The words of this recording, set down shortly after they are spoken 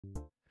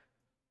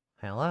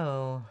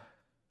Hello.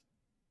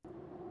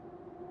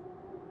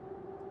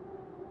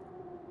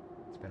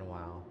 It's been a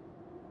while.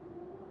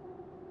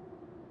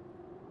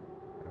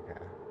 Okay.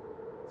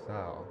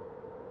 So,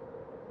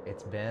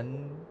 it's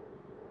been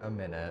a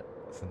minute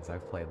since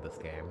I've played this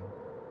game.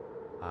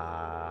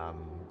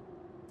 Um,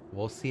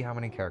 we'll see how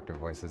many character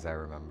voices I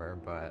remember,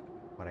 but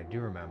what I do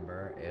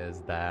remember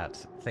is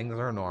that things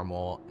are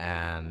normal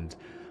and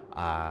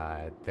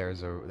there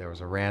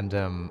was a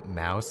random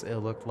mouse, it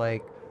looked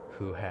like,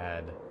 who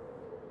had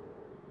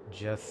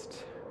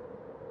just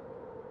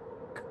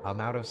come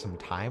out of some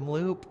time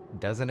loop,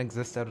 doesn't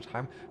exist out of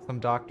time. Some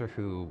Doctor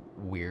Who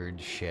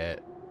weird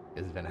shit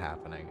has been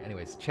happening.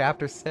 Anyways,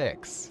 chapter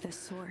 6. The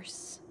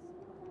source.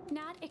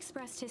 Nat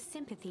expressed his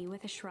sympathy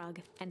with a shrug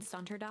and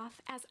sauntered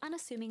off as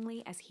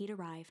unassumingly as he'd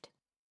arrived.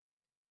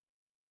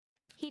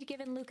 He'd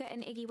given Luca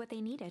and Iggy what they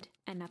needed,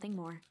 and nothing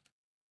more.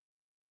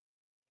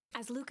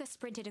 As Luca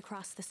sprinted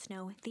across the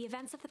snow, the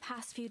events of the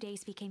past few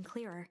days became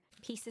clearer,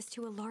 pieces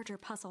to a larger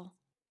puzzle.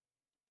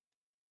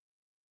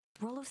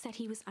 Rollo said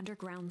he was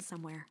underground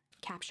somewhere,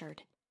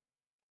 captured.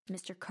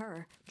 Mr.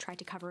 Kerr tried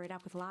to cover it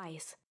up with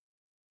lies.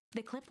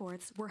 The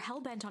clipboards were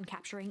hell-bent on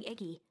capturing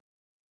Iggy.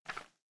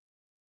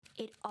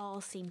 It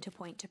all seemed to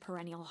point to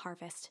Perennial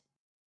Harvest.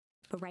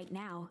 But right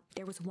now,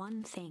 there was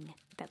one thing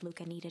that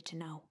Luca needed to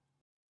know.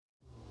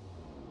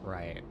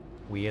 Right.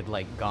 We had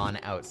like gone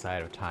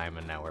outside of time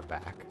and now we're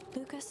back.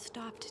 Luca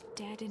stopped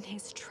dead in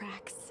his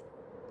tracks.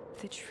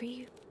 The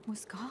tree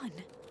was gone,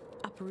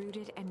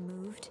 uprooted and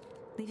moved,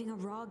 leaving a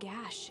raw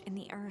gash in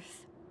the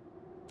earth.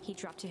 He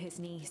dropped to his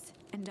knees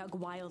and dug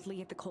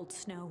wildly at the cold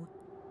snow.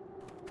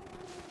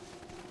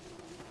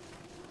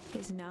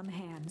 His numb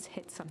hands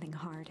hit something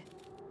hard.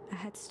 A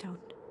headstone.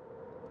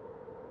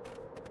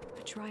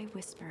 A dry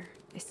whisper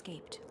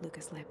escaped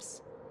Luca's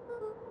lips.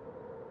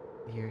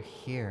 You're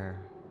here.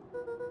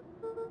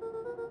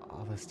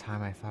 All this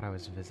time I thought I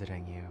was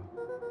visiting you.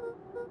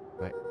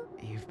 But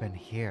you've been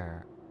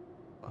here,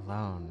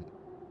 alone,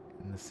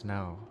 in the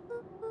snow.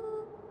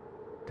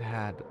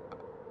 Dad,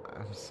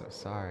 I'm so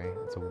sorry.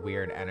 It's a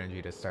weird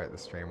energy to start the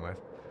stream with.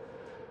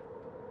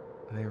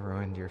 They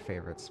ruined your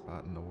favorite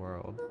spot in the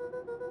world.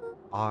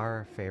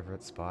 Our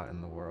favorite spot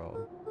in the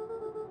world.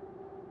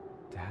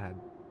 Dad,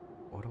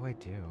 what do I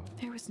do?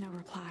 There was no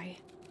reply,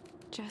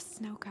 just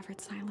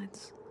snow-covered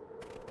silence.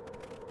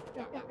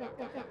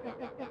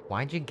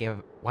 Why'd you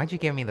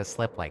give me the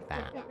slip like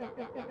that?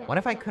 What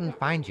if I couldn't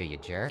find you, you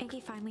jerk?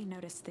 Iggy finally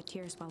noticed the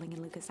tears welling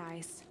in Luca's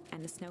eyes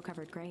and the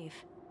snow-covered grave.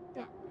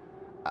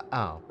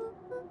 Oh.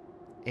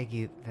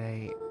 Iggy,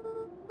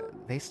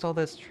 they stole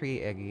this tree,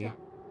 Iggy.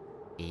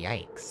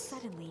 Yikes.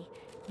 Suddenly,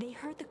 they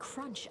heard the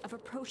crunch of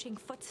approaching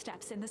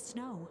footsteps in the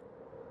snow.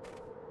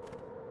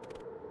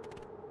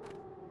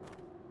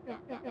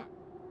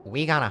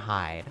 We gotta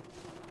hide.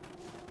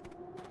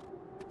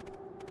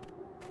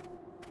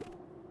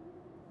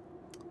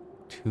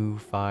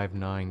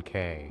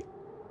 $259K.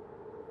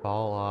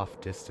 Fall off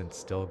distance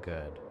still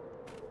good.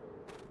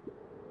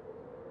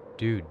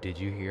 Dude, did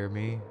you hear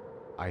me?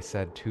 I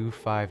said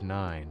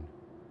 259.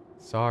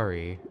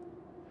 Sorry.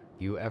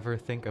 You ever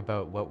think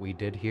about what we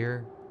did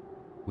here?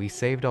 We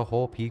saved a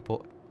whole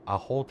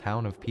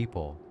town of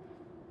people.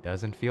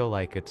 Doesn't feel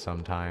like it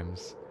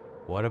sometimes.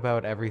 What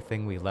about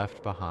everything we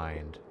left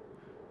behind?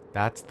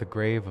 That's the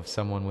grave of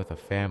someone with a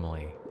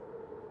family.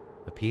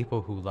 The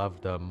people who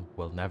loved them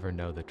will never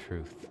know the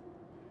truth.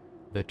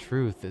 The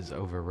truth is He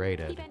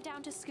overrated. bent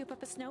down to scoop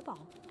up a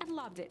snowball and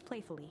lobbed it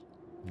playfully.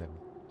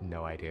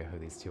 No idea who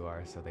these two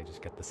are, so they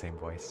just get the same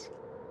voice.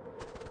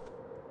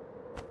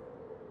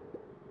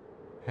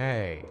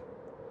 Hey,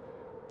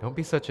 don't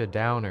be such a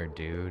downer,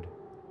 dude.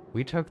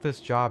 We took this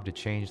job to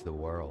change the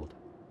world.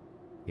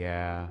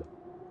 Yeah.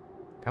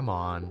 Come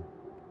on.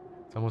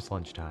 It's almost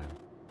lunchtime.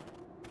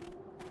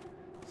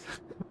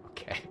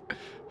 Okay.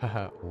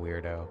 Haha,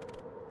 weirdo.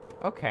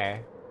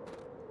 Okay.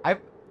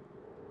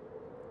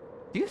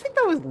 Do you think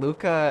that was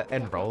Luca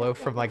and Rollo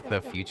from, like,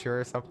 the future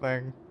or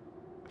something?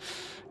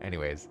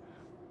 Anyways.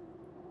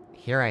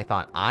 Here I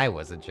thought I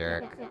was a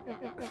jerk.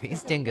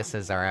 These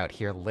dinguses are out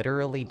here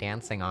literally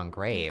dancing on Luca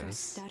graves.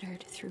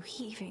 stuttered through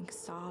heaving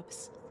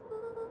sobs.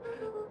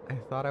 I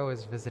thought I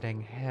was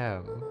visiting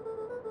him.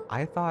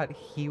 I thought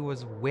he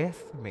was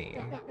with me.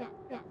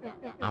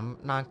 I'm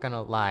not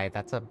gonna lie,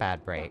 that's a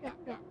bad break.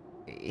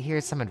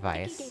 Here's some Iggy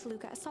advice. gave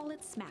Luca a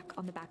solid smack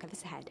on the back of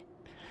his head.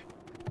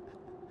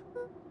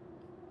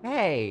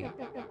 Hey!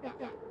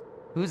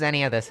 Who's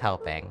any of this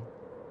helping?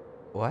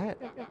 What?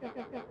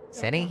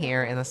 Sitting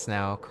here in the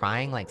snow,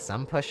 crying like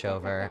some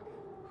pushover.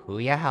 Who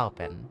ya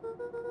helping?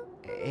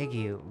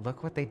 Iggy,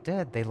 look what they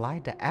did. They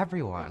lied to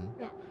everyone.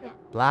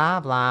 Blah,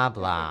 blah,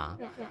 blah.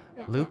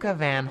 Luca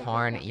Van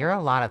Horn, you're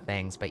a lot of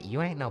things, but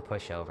you ain't no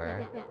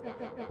pushover.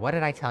 What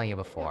did I tell you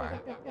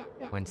before?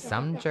 When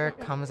some jerk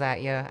comes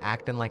at you,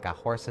 acting like a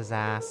horse's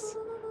ass,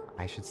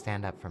 I should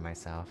stand up for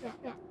myself.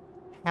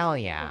 Hell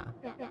yeah.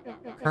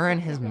 Kerr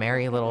and his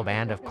merry little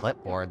band of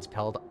clipboards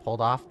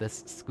pulled off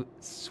this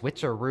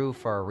switcheroo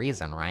for a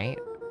reason, right?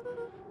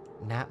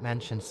 Nat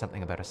mentioned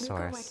something about a Luca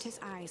wiped source. his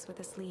eyes with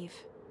a sleeve.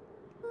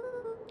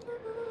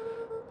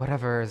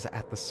 Whatever's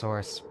at the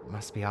source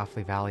must be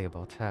awfully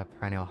valuable to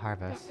Perennial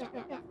Harvest.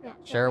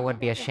 Sure would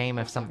be a shame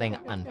if something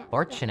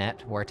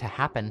unfortunate were to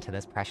happen to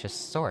this precious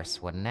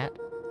source, wouldn't it?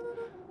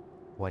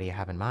 What do you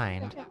have in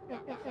mind?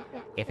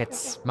 If it's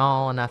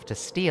small enough to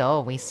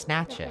steal, we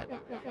snatch it.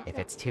 If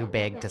it's too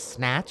big to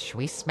snatch,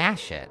 we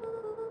smash it.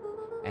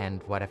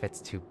 And what if it's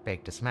too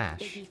big to smash?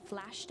 Iggy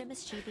flashed a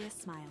mischievous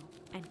smile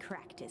and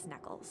cracked his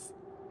knuckles.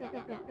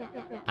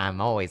 I'm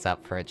always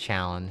up for a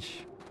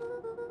challenge.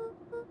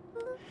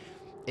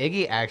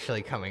 Iggy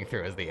actually coming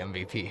through as the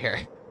MVP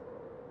here.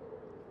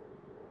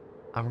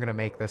 I'm gonna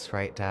make this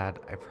right, Dad.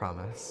 I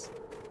promise.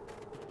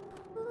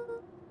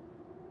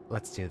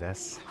 Let's do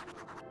this.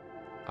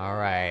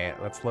 Alright,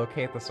 let's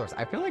locate the source.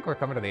 I feel like we're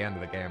coming to the end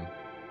of the game.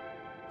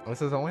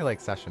 This is only like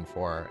session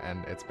 4,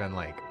 and it's been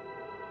like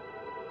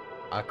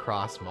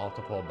across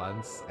multiple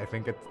months. I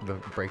think the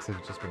breaks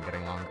have just been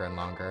getting longer and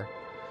longer.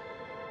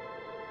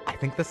 I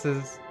think this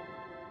is...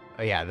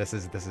 Oh yeah, this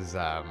is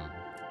the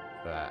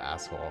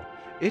asshole.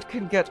 It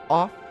can get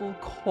awful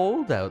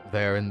cold out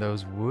there in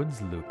those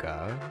woods,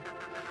 Luca.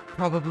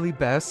 Probably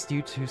best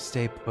you two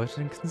stay put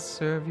and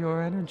conserve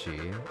your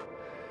energy.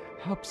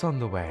 Help's on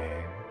the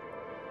way.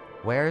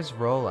 Where's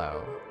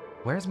Rollo?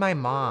 Where's my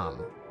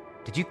mom?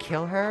 Did you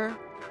kill her?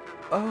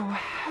 Oh,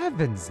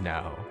 heavens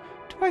no.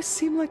 Do I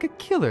seem like a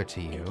killer to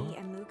you? Iggy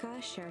and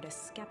Luca shared a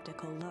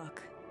skeptical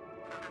look.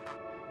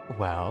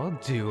 Well,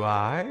 do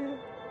I?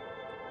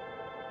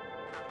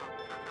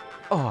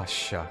 Aw,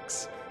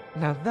 shucks.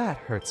 Now that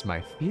hurts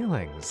my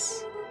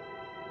feelings.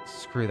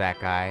 Screw that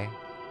guy.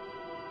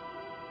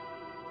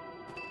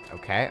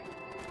 Okay.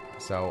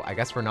 So, I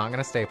guess we're not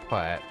gonna stay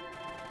put.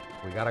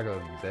 We gotta go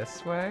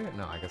this way?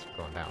 No, I guess we're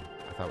going down.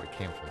 I thought we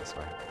came from this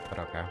way, but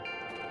okay.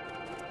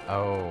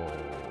 Oh,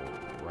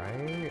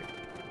 right?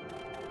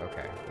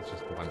 Okay, it's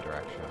just one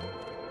direction.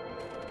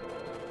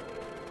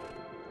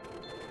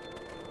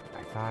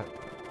 I thought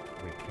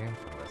we came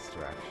from this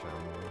direction.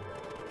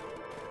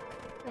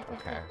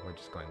 Okay, we're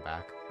just going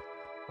back.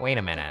 Wait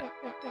a minute.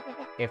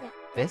 If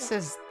this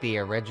is the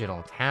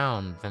original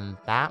town, then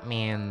that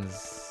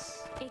means...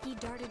 Iggy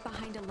darted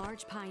behind a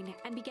large pine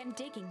and began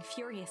digging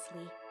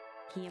furiously.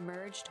 He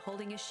emerged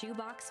holding a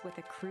shoebox with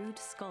a crude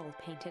skull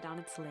painted on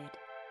its lid.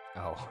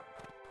 Oh.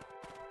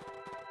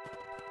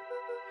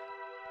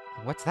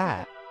 What's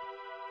that?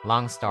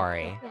 Long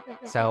story.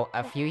 So,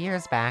 a few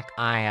years back,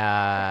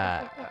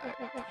 I,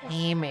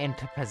 came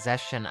into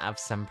possession of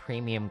some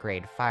premium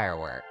grade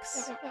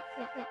fireworks.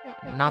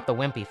 Not the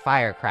wimpy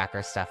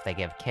firecracker stuff they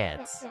give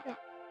kids.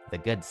 The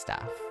good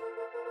stuff.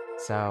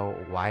 So,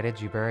 why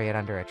did you bury it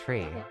under a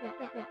tree?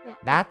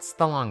 That's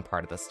the long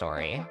part of the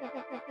story.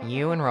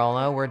 You and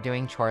Rollo were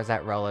doing chores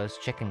at Rollo's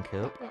chicken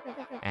coop,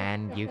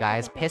 and you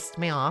guys pissed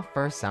me off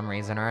for some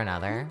reason or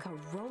another. Luca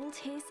rolled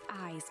his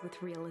eyes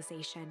with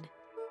realization.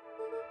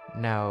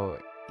 No,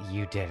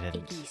 you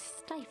didn't. Iggy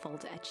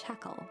stifled a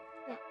chuckle.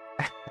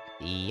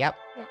 Yep.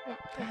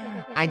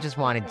 I just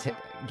wanted to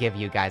give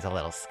you guys a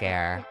little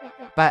scare.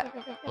 But,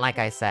 like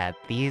I said,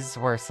 these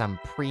were some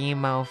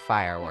primo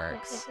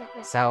fireworks,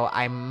 so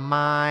I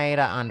might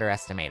have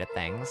underestimated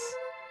things.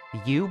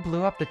 You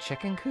blew up the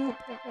chicken coop?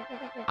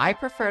 I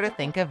prefer to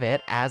think of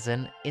it as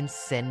an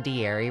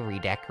incendiary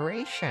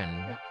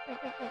redecoration.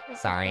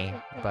 Sorry,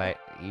 but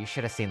you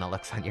should have seen the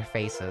looks on your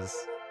faces.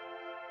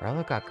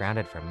 Rollo got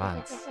grounded for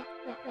months,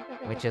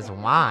 which is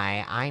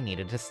why I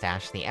needed to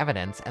stash the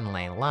evidence and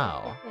lay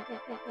low.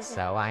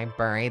 So I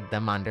buried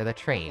them under the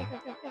tree.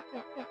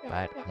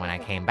 But when I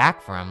came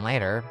back for them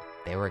later,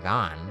 they were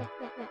gone.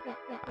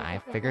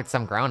 I figured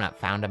some grown-up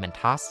found them and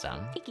tossed them.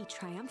 Iggy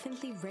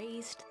triumphantly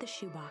raised the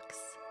shoebox.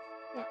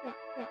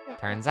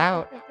 Turns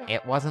out,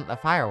 it wasn't the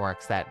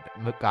fireworks that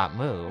got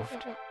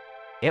moved.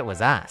 It was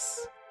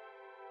us.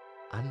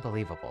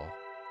 Unbelievable.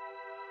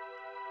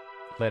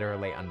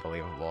 Literally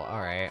unbelievable.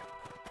 Alright.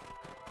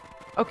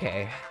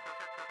 Okay.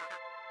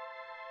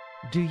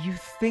 Do you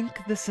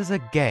think this is a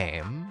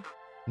game?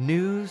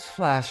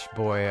 Newsflash,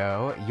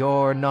 boyo,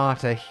 you're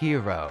not a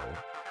hero.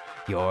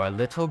 You're a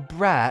little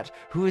brat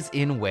who is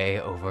in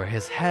way over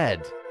his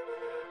head.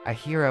 A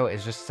hero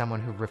is just someone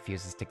who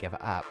refuses to give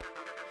up.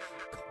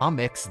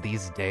 Comics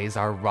these days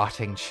are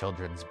rotting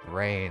children's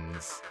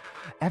brains.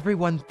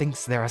 Everyone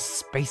thinks they're a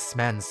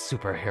spaceman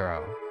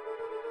superhero.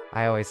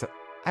 I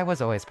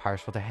was always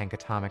partial to Hank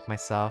Atomic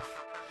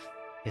myself.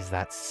 Is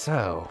that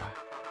so?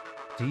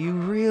 Do you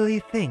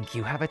really think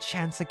you have a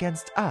chance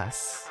against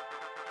us?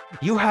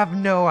 You have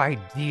no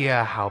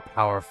idea how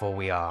powerful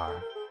we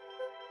are.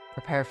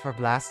 Prepare for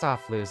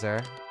blast-off,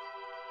 loser.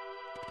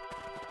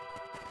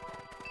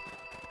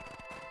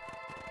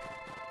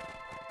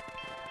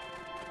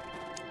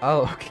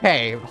 Oh,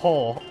 okay,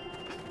 hole.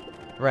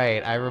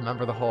 Right, I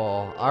remember the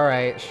hole.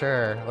 Alright,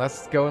 sure,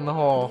 let's go in the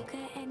hole. Luca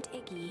and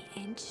Iggy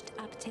inched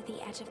up to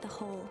the edge of the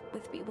hole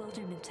with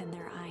bewilderment in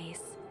their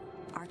eyes.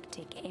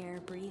 Arctic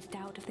air breathed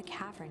out of the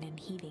cavern in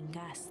heaving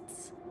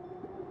gusts.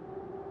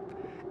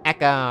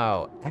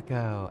 Echo!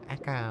 Echo!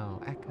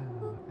 Echo! Echo!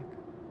 Echo!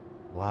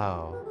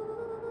 Whoa.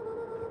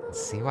 I can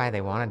see why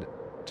they wanted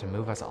to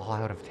move us all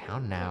out of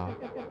town now.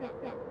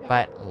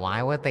 But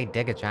why would they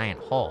dig a giant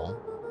hole?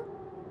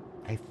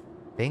 I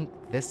think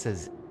this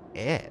is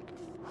it.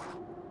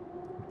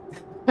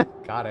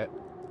 Got it.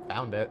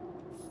 Found it.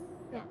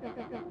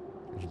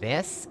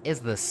 This is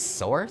the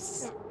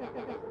source?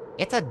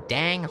 It's a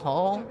dang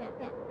hole?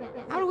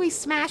 How do we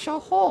smash a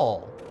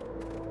hole?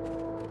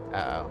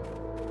 Uh-oh.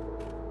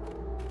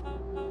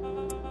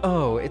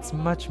 Oh, it's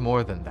much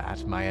more than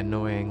that, my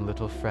annoying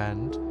little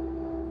friend.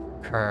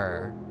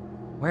 Kerr.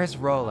 Where's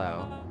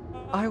Rollo?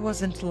 I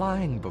wasn't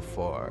lying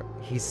before.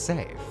 He's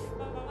safe.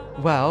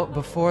 Well,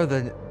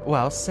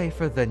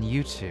 safer than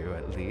you two,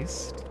 at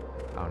least.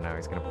 Oh no,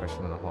 he's gonna push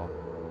him in the hole.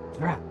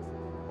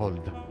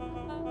 Hold.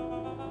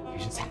 You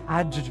just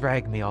had to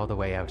drag me all the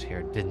way out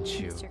here, didn't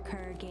you? Mr.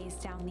 Kerr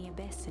gazed down the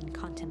abyss in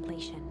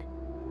contemplation.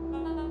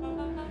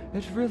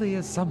 It really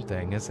is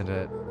something, isn't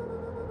it?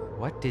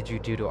 What did you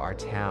do to our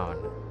town?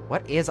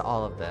 What is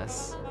all of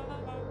this?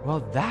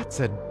 Well,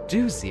 that's a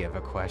doozy of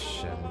a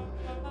question.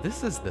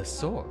 This is the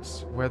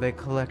source, where they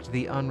collect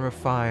the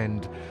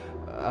unrefined,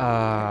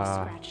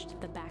 Kerr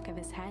scratched the back of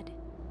his head.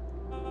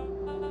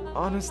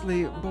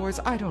 Honestly,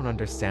 boys, I don't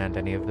understand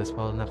any of this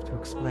well enough to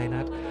explain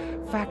it.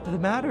 Fact of the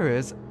matter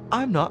is,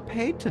 I'm not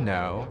paid to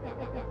know.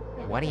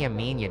 What do you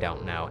mean you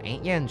don't know?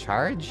 Ain't you in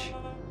charge?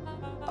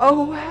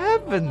 Oh,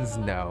 heavens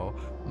no!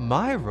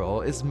 My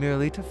role is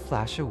merely to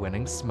flash a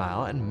winning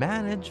smile and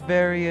manage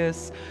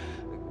various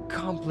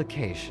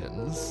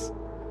complications.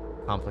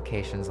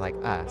 Complications like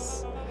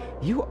us.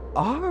 You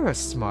are a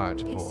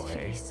smart His boy.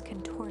 face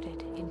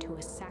contorted into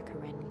a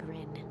saccharine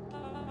grin.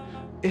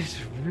 It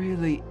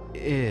really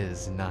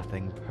is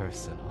nothing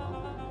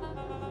personal.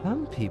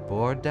 Some people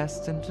are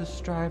destined to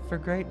strive for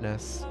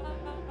greatness,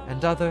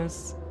 and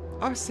others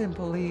are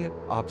simply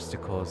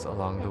obstacles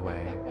along the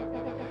way.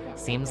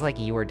 Seems like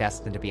you were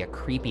destined to be a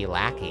creepy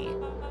lackey.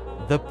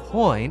 The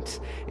point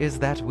is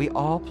that we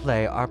all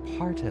play our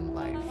part in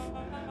life.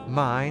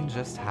 Mine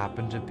just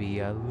happened to be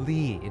a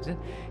lead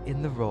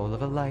in the role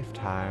of a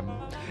lifetime,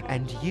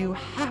 and you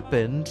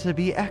happen to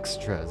be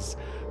extras,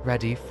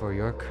 ready for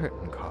your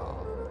curtain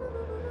call.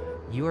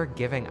 You are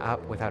giving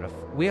up without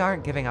we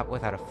aren't giving up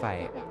without a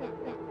fight.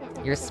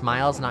 Your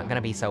smile's not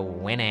gonna be so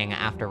winning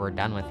after we're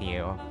done with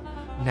you.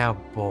 Now,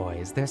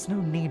 boys, there's no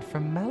need for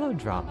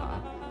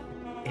melodrama.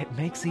 It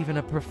makes even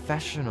a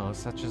professional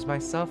such as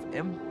myself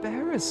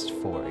embarrassed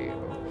for you.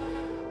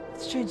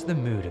 Let's change the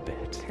mood a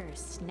bit. Kerr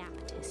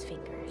snapped his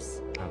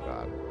fingers. Oh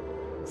god.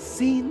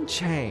 Scene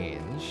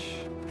change.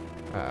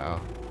 Uh-oh.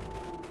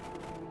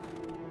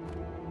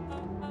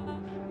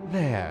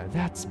 There,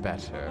 that's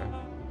better.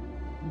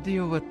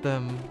 Deal with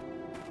them.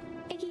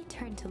 Iggy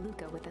turned to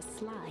Luca with a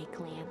sly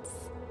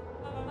glance.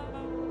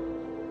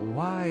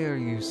 Why are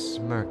you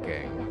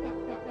smirking?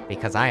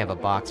 Because I have a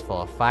box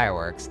full of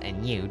fireworks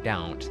and you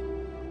don't.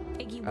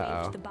 Iggy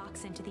Uh-oh. waved the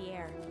box into the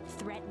air,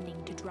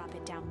 threatening to drop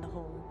it down the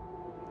hole.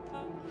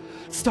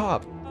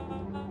 Stop!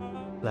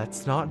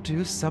 Let's not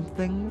do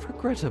something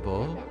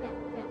regrettable.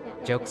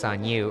 Joke's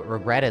on you.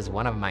 Regret is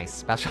one of my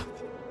special...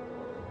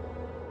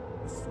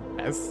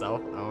 Best cell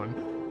phone.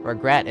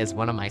 Regret is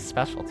one of my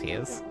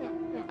specialties.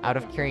 Out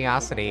of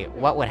curiosity,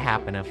 what would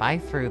happen if I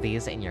threw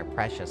these in your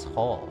precious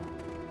hole?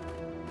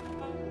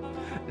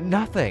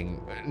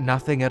 Nothing.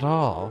 Nothing at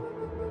all.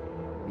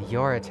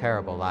 You're a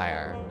terrible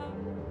liar.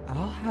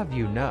 I'll have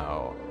you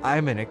know,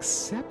 I'm an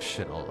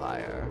exceptional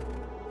liar.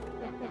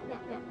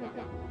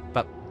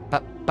 But,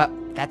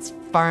 that's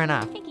far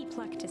enough. Iggy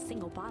plucked a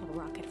single bottle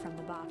rocket from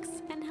the box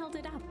and held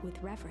it up with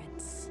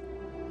reverence.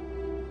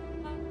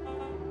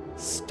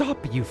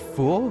 Stop, you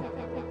fool!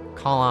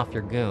 Call off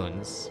your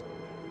goons.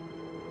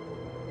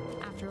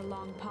 After a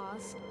long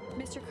pause,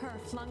 Mr. Kerr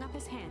flung up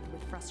his hand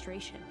with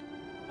frustration.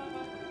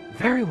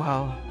 Very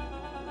well.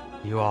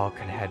 You all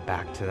can head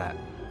back to that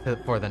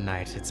for the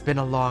night. It's been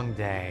a long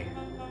day.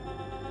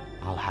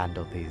 I'll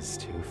handle these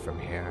two from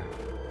here.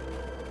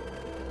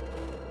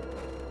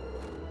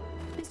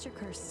 Mr.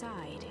 Kerr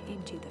sighed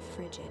into the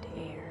frigid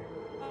air.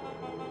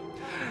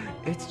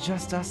 It's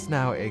just us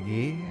now,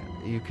 Iggy.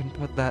 You can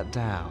put that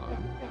down.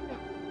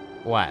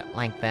 What,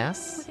 like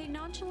this? With a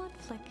nonchalant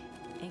flick,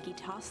 Iggy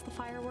tossed the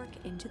firework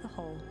into the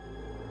hole.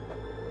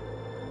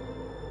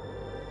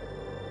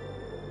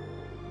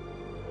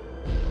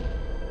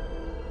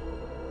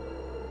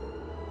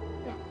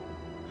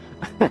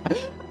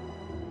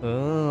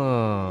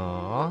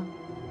 Ooh.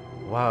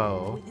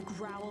 Whoa. With a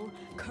growl,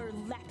 Kerr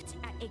leapt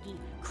at Iggy,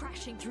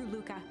 crashing through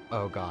Luca.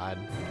 Oh god.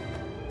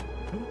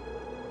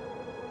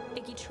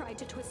 Iggy tried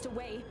to twist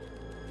away,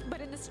 but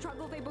in the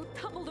struggle they both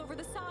tumbled over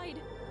the side.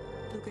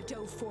 Luca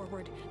dove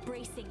forward,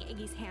 bracing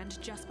Iggy's hand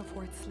just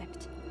before it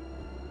slipped.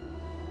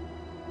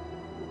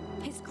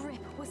 His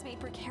grip was made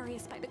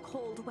precarious by the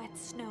cold, wet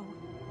snow.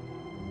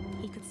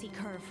 He could see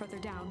Kerr further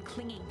down,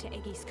 clinging to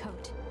Iggy's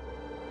coat.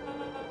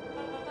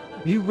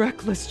 You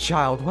reckless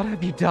child, what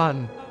have you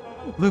done?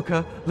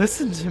 Luca,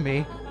 listen to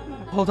me.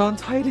 Hold on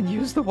tight and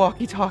use the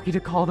walkie-talkie to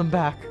call them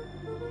back.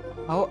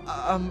 Oh,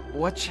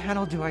 what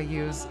channel do I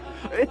use?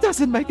 It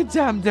doesn't make a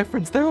damn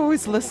difference. They're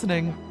always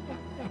listening.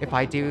 If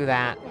I do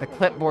that, the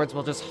clipboards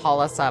will just haul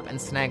us up and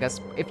snag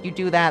us. If you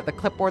do that, the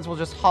clipboards will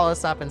just haul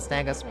us up and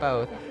snag us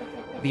both.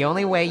 The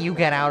only way you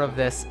get out of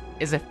this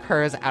is if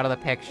Kerr's out of the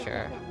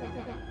picture.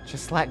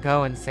 Just let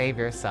go and save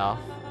yourself.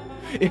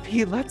 If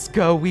he lets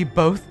go, we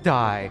both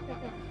die.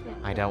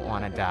 I don't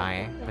want to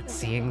die, but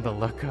seeing the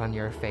look on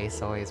your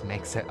face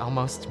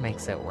almost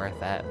makes it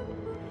worth it.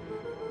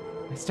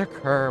 Mr.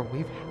 Kerr,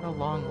 we've had a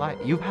long life.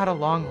 You've had a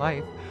long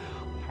life.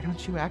 Why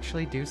don't you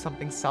actually do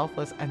something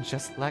selfless and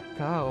just let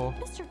go?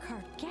 Mr.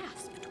 Kerr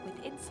gasped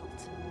with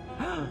insult.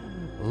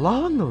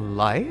 Long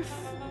life?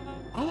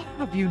 I'll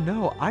have you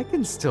know I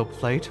can still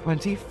play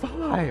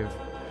 25.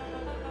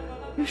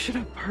 You should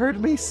have heard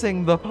me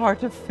sing the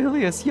part of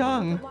Phileas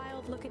Young. With a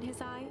wild look in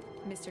his eye,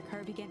 Mr.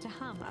 Kerr began to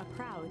hum a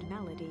proud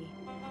melody.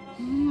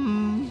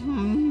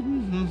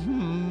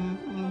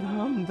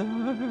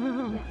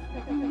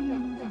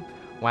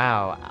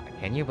 Wow,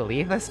 can you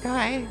believe this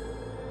guy?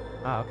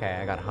 Oh, okay,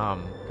 I got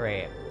hum.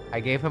 Great. I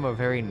gave him a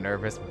very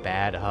nervous,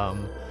 bad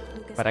hum,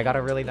 Luca's but I got a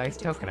hand really began nice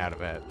to token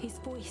tremble. out of it. His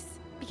voice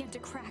began to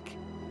crack.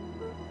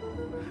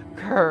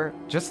 Kerr,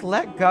 just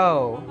let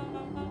go.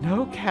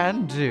 No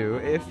can do.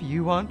 If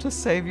you want to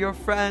save your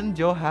friend,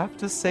 you'll have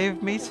to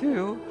save me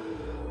too.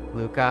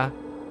 Luca,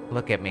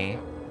 look at me.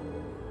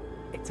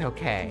 It's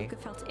okay. Luca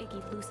felt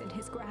Iggy loosen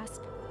his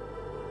grasp.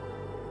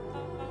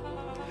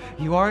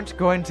 You aren't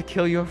going to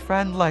kill your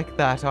friend like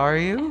that, are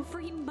you?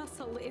 Every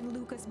muscle in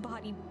Luca's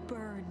body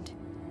burned.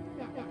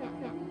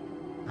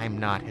 I'm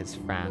not his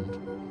friend.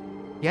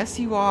 Yes,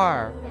 you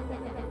are.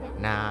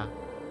 Nah,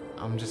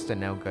 I'm just a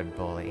no-good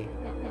bully.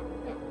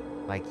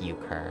 Like you,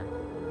 Kerr.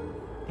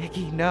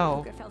 Iggy,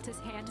 no. Luca felt his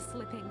hand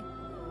slipping.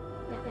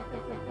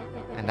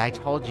 And I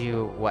told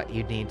you what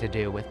you need to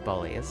do with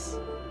bullies.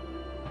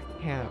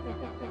 I can't.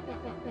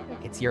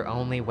 It's your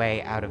only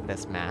way out of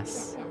this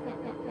mess.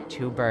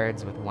 2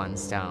 birds with 1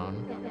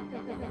 stone.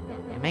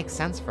 It makes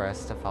sense for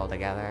us to fall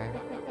together.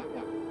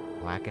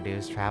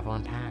 Wackadoos travel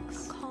in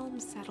packs. Calm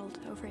settled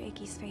over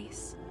Iggy's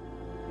face.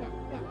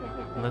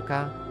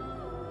 Luca,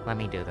 let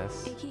me do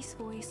this. Iggy's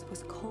voice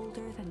was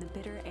colder than the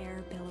bitter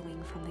air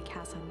billowing from the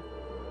chasm.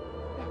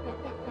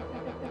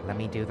 Let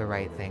me do the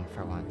right thing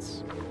for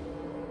once.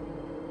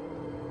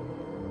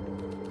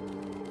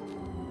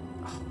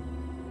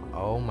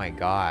 Oh my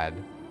god.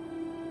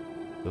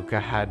 Luca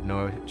had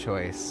no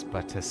choice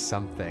but to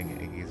something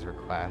Iggy's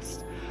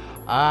request.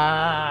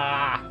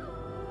 Ah!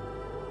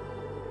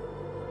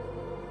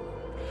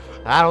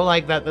 I don't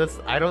like that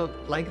I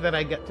don't like that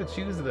I get to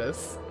choose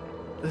this.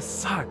 This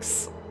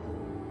sucks.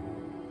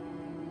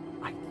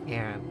 I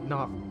can't.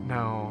 No,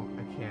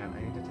 I can't.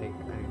 I need to drink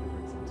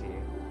some tea.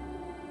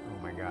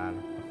 Oh my god.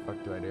 What the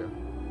fuck do I do?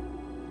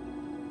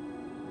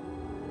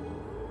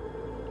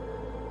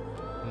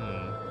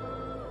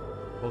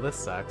 Well, this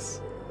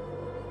sucks.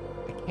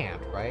 I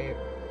can't, right?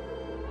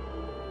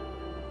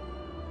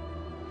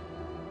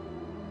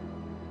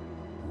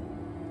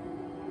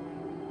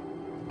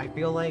 I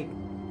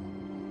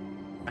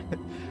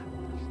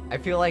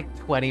feel like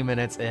 20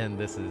 minutes in,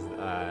 this is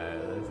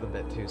a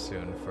bit too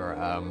soon for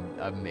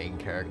a main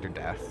character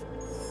death.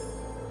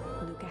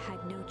 Luca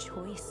had no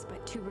choice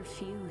but to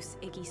refuse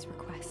Iggy's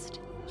request.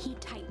 He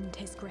tightened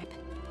his grip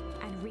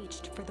and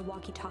reached for the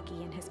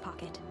walkie-talkie in his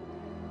pocket.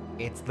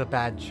 It's the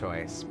bad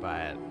choice,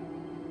 but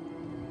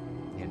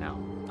you know.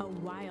 A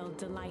wild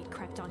delight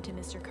crept onto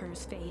Mr.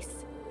 Kerr's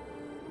face.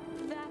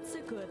 That's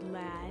a good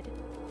lad.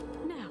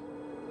 Now,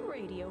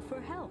 radio for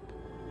help.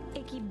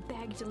 Iggy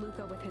begged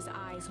Luca with his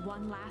eyes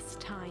one last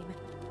time,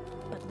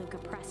 but Luca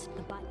pressed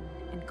the button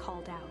and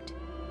called out.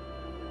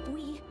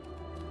 We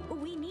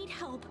need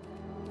help.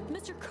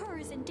 Mr. Kerr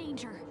is in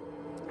danger.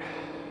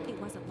 It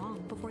wasn't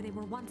long before they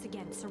were once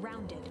again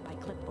surrounded by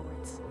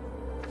clipboards.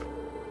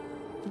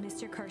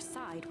 Mr. Kerr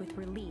sighed with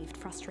relieved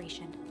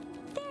frustration.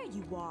 There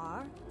you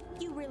are.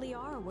 You really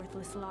are a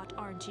worthless lot,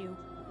 aren't you?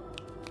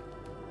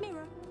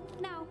 Mirror,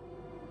 now.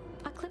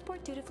 A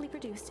clipboard dutifully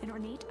produced an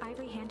ornate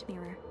ivory hand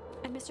mirror,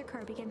 and Mr.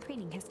 Kerr began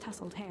preening his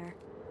tousled hair.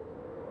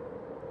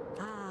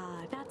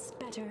 Ah, that's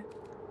better.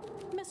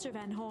 Mr.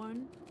 Van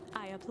Horn,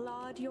 I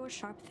applaud your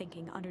sharp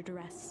thinking under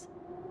duress.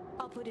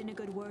 I'll put in a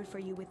good word for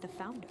you with the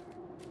founder.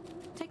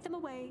 Take them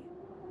away.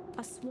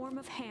 A swarm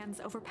of hands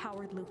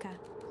overpowered Luca.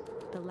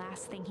 The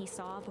last thing he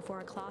saw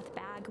before a cloth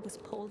bag was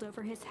pulled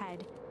over his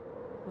head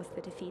was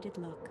the defeated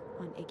look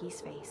on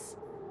Iggy's face.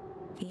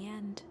 The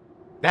end.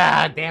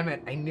 Ah, damn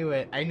it. I knew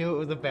it. I knew it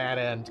was a bad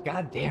end.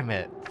 God damn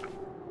it.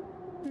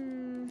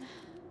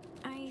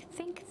 I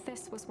think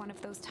this was one of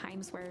those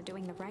times where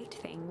doing the right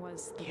thing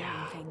was the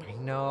wrong thing.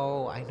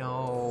 I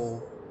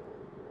know.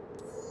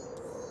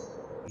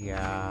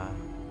 Yeah.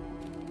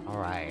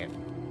 Alright.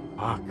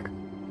 Fuck.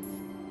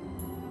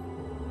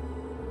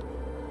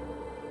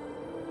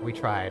 We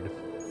tried.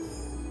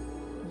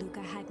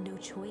 Luca had no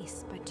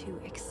choice but to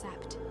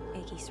accept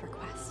Iggy's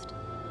request.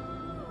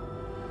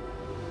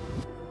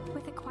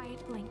 With a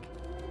quiet blink,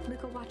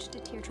 Luca watched a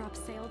teardrop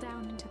sail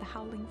down into the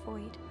howling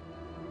void.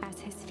 As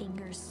his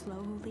fingers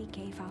slowly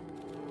gave up,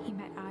 he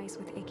met eyes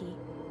with Iggy.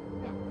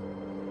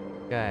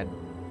 Good.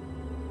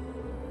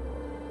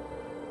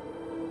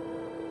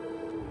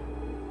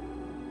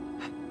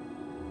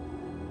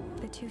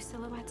 The two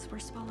silhouettes were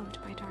swallowed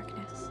by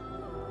darkness.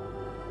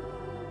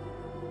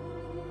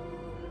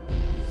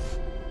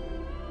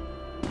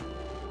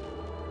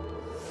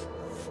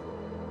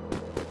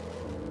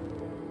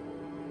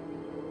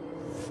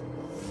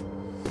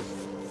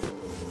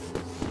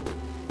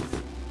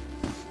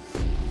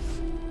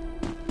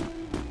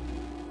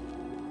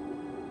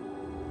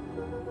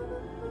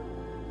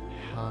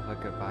 Hell of a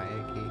goodbye,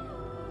 Iggy.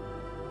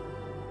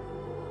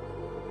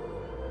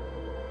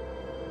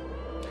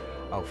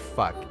 Oh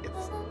fuck,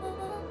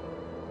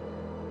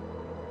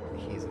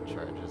 he's in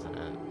charge, isn't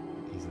it?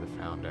 He's the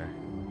founder.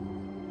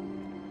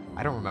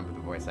 I don't remember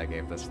the voice I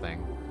gave this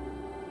thing.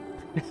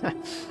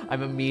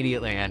 I'm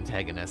immediately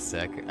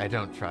antagonistic. I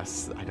don't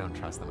trust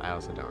them. I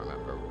also don't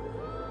remember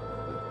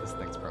this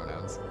thing's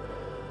pronouns.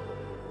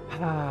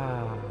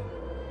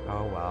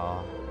 Oh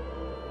well.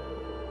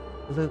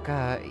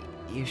 Luca,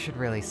 you should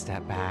really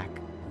step back.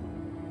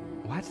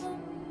 What?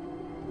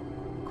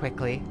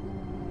 Quickly.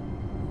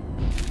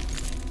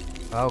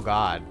 Oh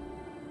god.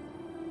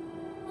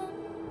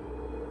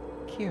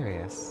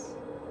 Curious.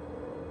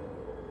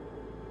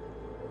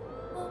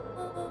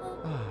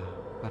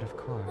 But of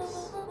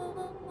course,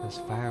 those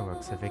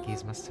fireworks of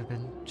Iggy's must have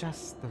been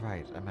just the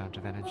right amount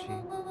of energy.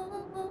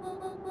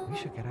 We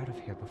should get out of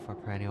here before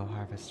perennial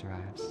harvest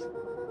arrives.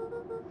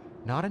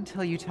 Not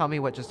until you tell me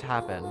what just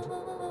happened.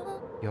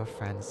 Your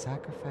friend's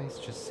sacrifice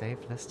just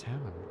saved this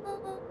town.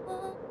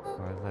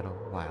 For a little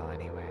while,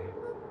 anyway.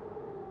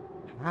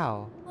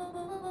 How?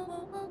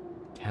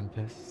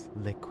 Tempus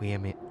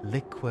liquamine.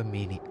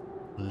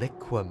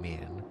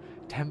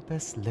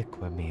 Tempus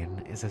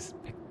liquamine is a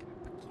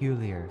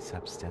peculiar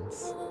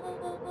substance.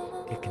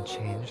 It can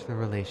change the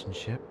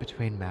relationship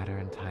between matter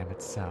and time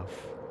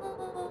itself.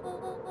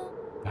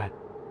 But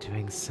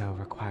doing so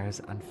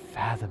requires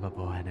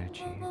unfathomable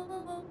energy.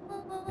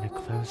 In a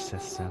closed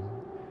system,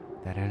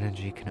 that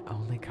energy can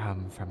only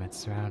come from its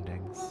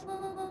surroundings.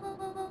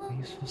 A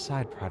useful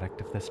side product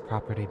of this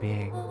property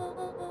being,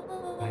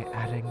 by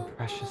adding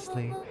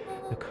preciously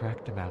the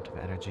correct amount of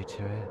energy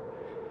to it,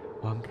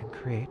 one can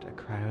create a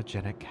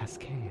cryogenic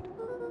cascade.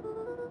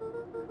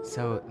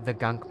 So the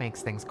gunk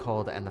makes things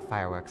cold and the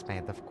fireworks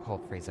made the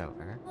cold freeze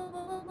over.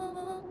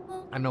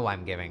 I don't know why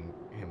I'm giving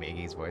him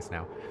Iggy's voice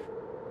now.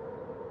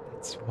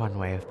 That's one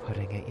way of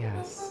putting it,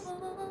 yes.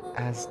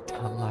 As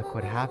dumb luck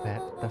would have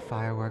it, the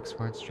fireworks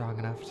weren't strong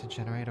enough to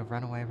generate a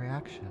runaway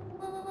reaction.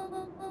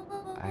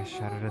 I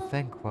shudder to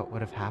think what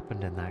would have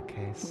happened in that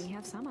case. We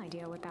have some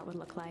idea what that would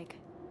look like.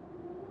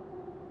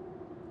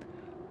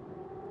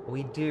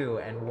 We do,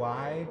 and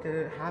why did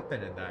it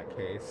happen in that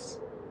case?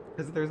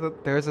 Because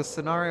there's a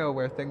scenario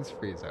where things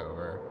freeze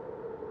over.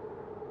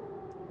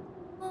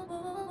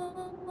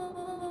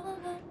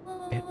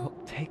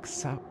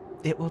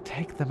 It will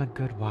take them a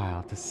good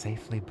while to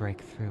safely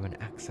break through and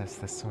access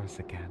the source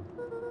again.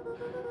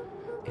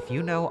 If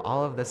you know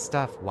all of this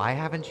stuff, why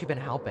haven't you been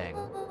helping?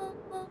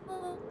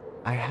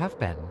 I have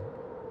been,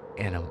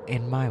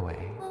 in my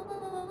way.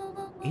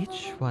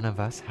 Each one of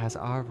us has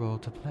our role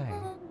to play.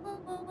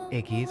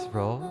 Iggy's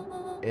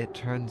role, it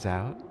turns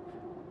out,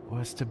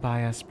 was to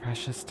buy us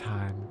precious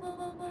time.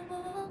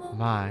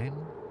 Mine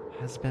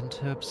has been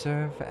to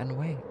observe and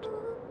wait.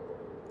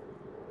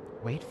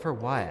 Wait for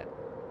what?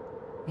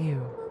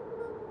 You.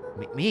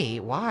 Me?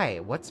 Why?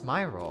 What's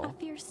my role? A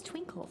fierce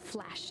twinkle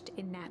flashed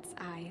in Nat's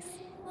eyes.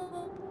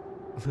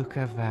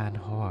 Luca Van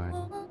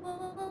Horn,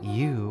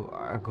 you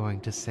are going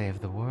to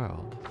save the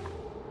world.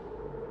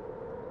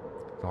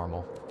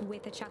 Normal.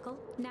 With a chuckle,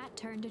 Nat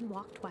turned and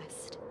walked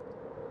west.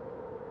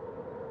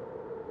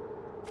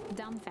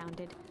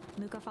 Dumbfounded,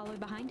 Luca followed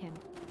behind him,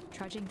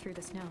 trudging through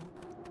the snow.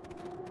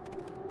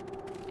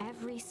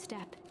 Every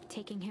step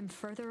taking him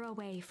further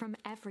away from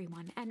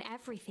everyone and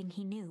everything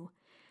he knew,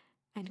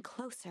 and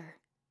closer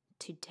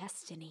to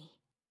destiny.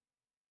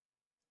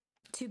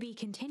 To be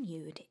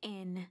continued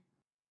in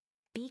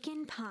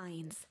Beacon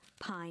Pines,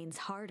 Pines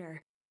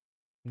Harder.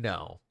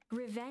 No.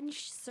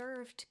 Revenge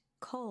served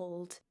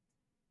cold.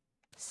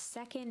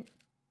 Second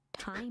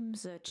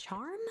time's a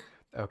charm?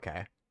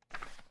 Okay.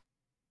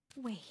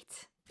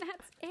 Wait,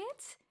 that's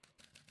it?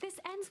 This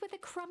ends with a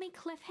crummy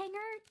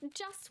cliffhanger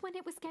just when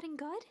it was getting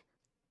good?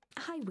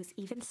 I was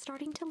even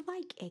starting to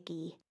like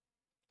Iggy.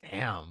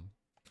 Damn.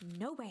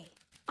 No way.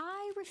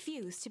 I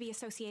refuse to be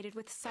associated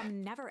with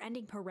some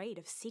never-ending parade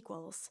of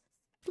sequels.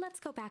 Let's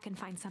go back and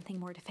find something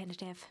more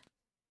definitive.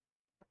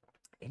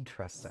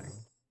 Interesting.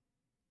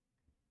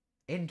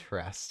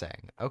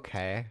 Interesting.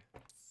 Okay.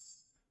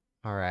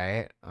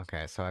 Alright.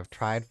 Okay, so I've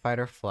tried fight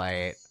or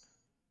flight.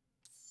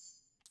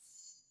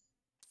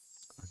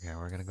 Okay,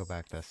 we're gonna go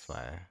back this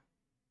way.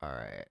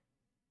 Alright.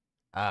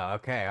 Oh,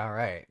 okay,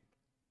 alright.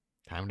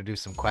 Time to do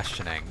some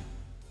questioning.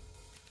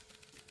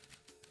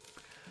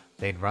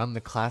 They'd run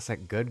the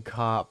classic good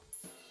cop,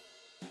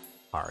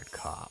 hard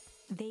cop.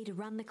 They'd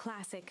run the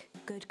classic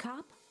good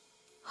cop,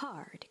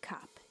 hard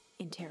cop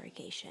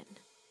interrogation.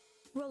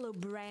 Rollo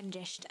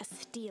brandished a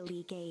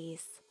steely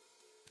gaze.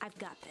 I've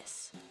got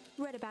this.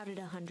 Read about it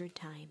 100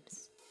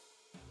 times.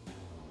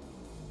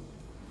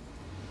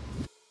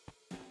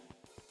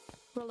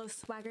 Rollo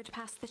swaggered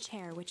past the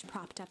chair which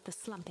propped up the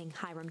slumping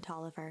Hiram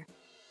Tolliver.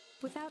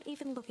 Without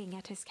even looking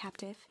at his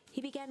captive,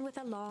 he began with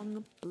a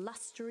long,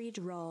 blustery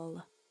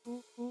drawl.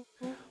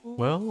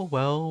 Well,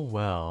 well,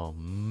 well,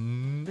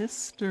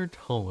 Mr.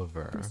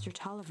 Tolliver. Mr.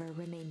 Tolliver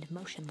remained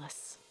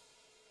motionless.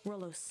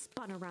 Rollo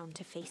spun around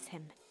to face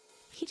him.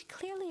 He'd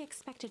clearly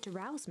expected to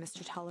rouse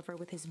Mr. Tolliver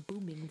with his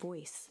booming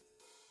voice.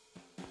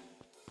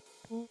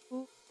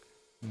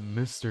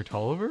 Mr.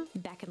 Tolliver?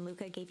 Beck and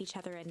Luca gave each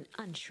other an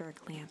unsure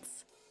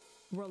glance.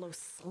 Rollo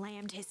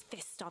slammed his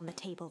fist on the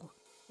table.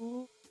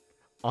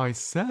 I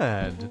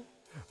said,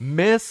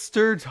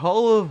 Mr. He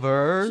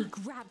Tolliver!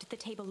 grabbed the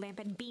table lamp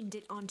and beamed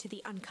it onto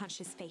the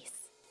unconscious face.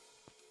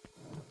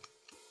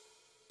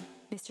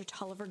 Mr.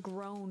 Tolliver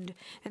groaned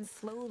and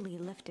slowly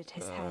lifted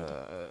his head.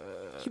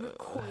 He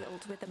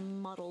recoiled with a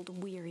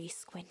muddled, weary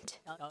squint.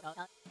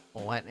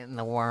 What in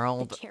the The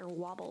world? chair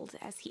wobbled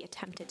as he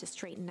attempted to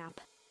straighten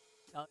up.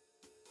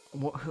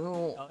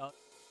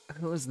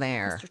 Who's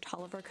there? Mr.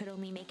 Tolliver could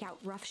only make out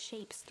rough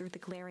shapes through the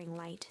glaring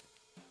light.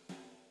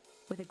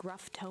 With a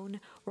gruff tone,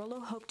 Rollo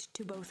hoped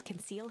to both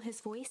conceal his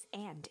voice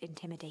and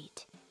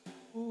intimidate.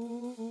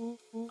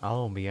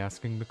 I'll be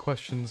asking the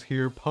questions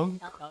here,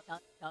 punk.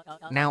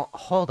 Now,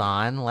 hold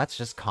on. Let's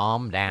just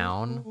calm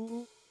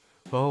down.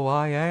 Oh,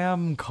 I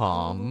am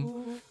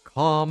calm.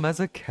 Calm as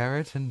a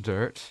carrot in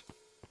dirt.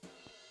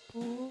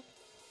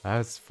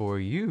 As for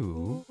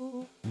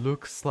you,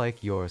 looks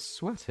like you're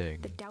sweating.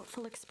 The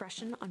doubtful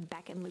expression on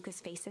Beck and Luca's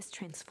faces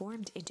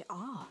transformed into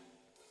awe.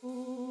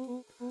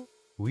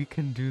 We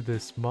can do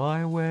this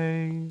my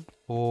way,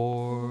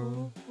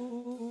 or...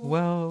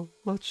 well,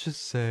 let's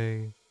just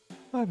say,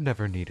 I've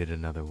never needed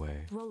another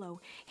way.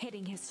 Rollo,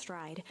 hitting his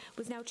stride,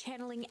 was now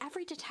channeling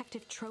every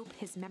detective trope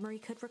his memory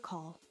could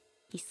recall.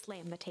 He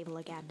slammed the table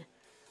again.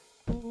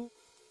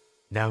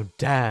 Now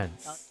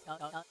dance!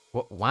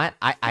 What?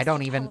 I don't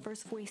Mr. even...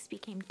 Tolliver's voice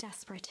became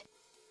desperate.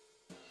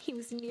 He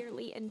was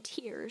nearly in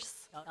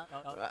tears.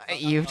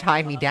 You've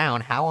tied me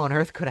down. How on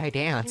earth could I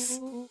dance?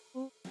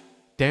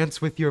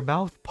 Dance with your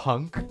mouth,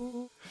 punk!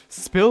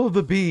 Spill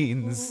the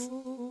beans!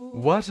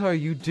 What are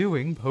you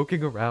doing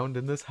poking around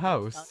in this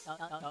house?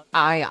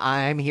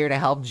 I'm here to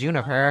help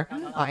Juniper.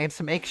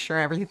 To make sure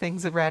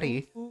everything's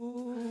ready.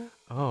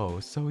 Oh,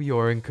 so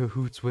you're in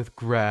cahoots with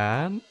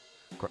Gran?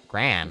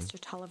 Gran. Mr.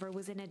 Tolliver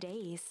was in a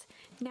daze,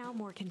 now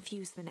more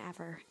confused than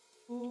ever.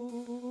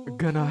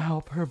 Gonna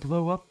help her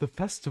blow up the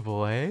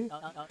festival, eh?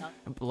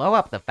 Blow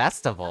up the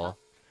festival?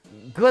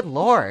 Good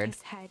lord.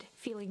 His head,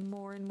 feeling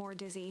more and more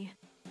dizzy.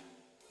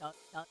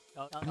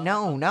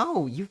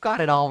 No, you've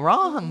got it all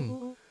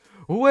wrong.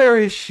 Where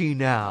is she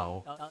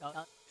now?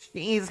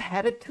 She's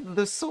headed to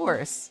the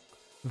source.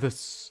 The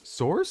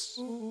source?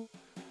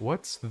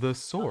 What's the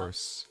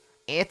source?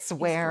 It's His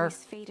where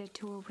voice faded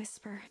to a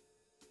whisper.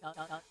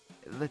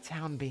 the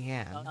town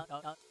began.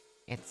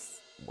 It's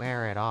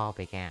where it all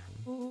began.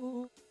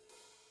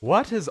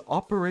 What is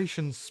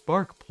Operation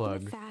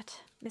Sparkplug? With that,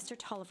 Mr.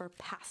 Tolliver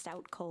passed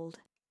out cold.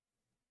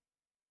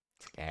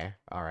 Okay,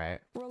 alright.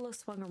 Rollo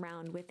swung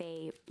around with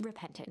a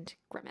repentant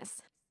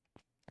grimace.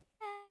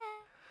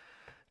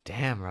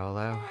 Damn,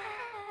 Rollo.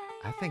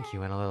 I think you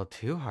went a little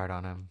too hard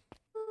on him.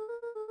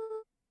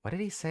 What did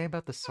he say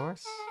about the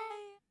source?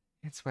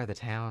 It's where the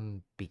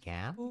town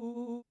began?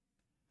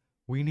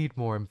 We need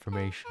more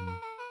information.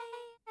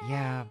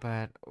 Yeah,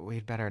 but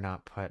we'd better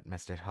not push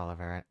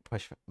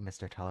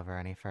Mr. Tolliver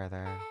any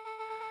further.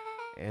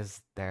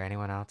 Is there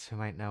anyone else who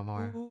might know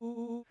more?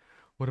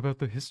 What about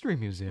the History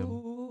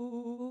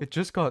Museum? It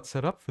just got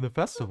set up for the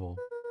festival.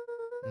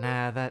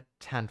 Nah, that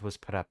tent was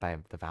put up by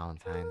the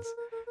Valentines.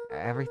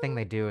 Everything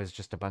they do is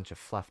just a bunch of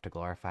fluff to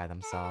glorify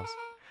themselves.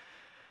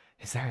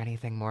 Is there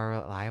anything more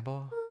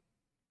reliable?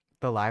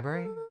 The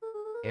library?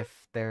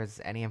 If there's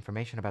any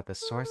information about the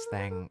source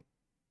thing,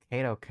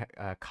 Kato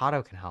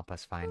can help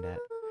us find it.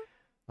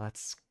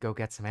 Let's go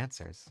get some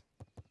answers.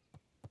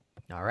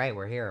 Alright,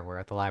 we're here. We're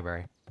at the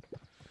library.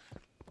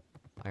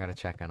 I gotta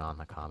check in on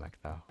the comic,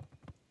 though.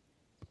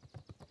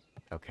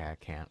 Okay, I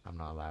can't. I'm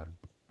not allowed.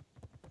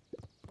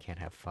 Can't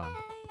have fun.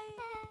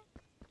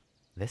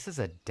 This is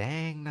a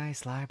dang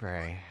nice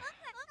library.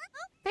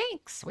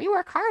 Thanks, we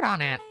work hard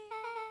on it.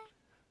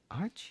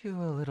 Aren't you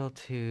a little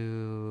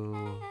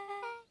too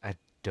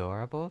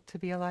adorable to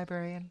be a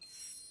librarian?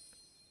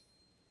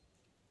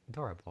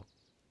 Adorable.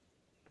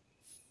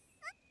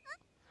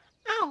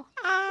 Oh,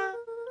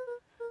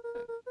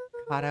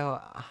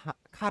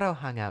 Kato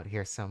hung out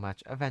here so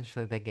much.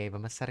 Eventually, they gave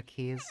him a set of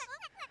keys.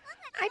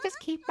 I just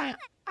keep an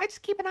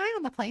eye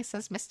on the place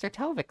as Mr.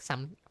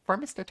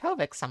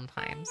 Tovik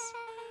sometimes.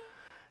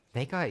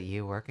 They got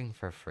you working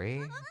for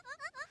free?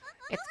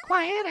 It's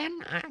quiet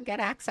and I get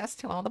access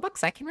to all the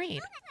books I can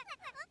read.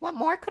 What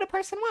more could a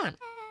person want?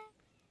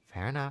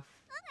 Fair enough.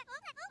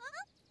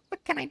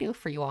 What can I do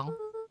for you all?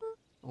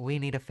 We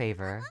need a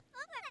favor.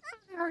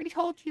 I already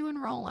told you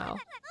and Rollo.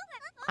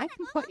 I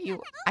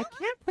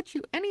can't put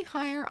you any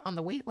higher on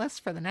the wait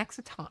list for the next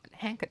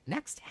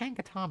Hank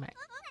Atomic.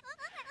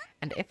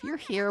 And if you're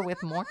here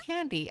with more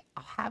candy,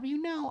 I'll have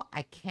you know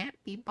I can't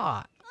be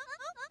bought.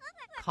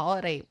 Call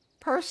it a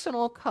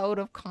personal code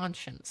of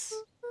conscience.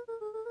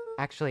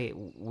 Actually,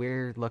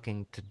 we're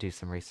looking to do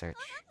some research.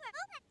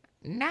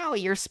 Now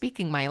you're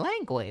speaking my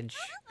language.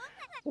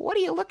 What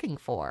are you looking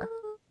for?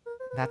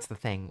 That's the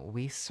thing,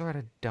 we sort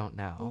of don't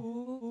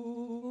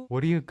know.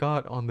 What do you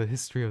got on the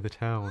history of the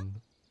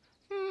town?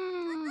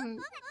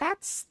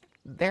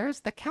 There's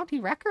the county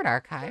record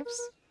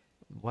archives.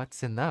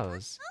 What's in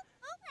those?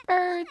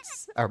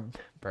 Birds, or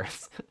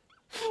birds.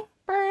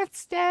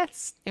 Births,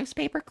 deaths,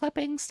 newspaper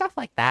clippings, stuff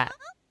like that.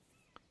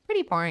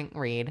 Pretty boring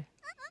read.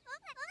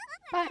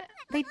 But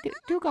they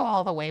do go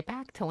all the way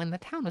back to when the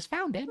town was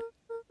founded.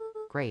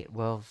 Great,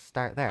 we'll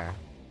start there.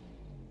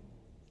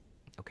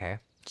 Okay.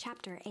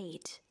 Chapter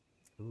 8.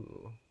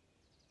 Ooh.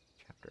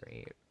 Chapter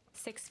 8.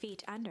 6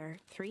 feet under,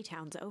 3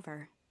 towns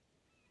over.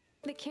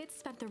 The kids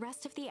spent the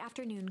rest of the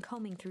afternoon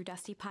combing through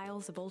dusty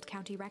piles of old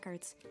county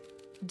records,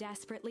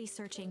 desperately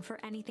searching for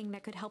anything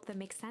that could help them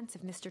make sense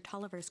of Mr.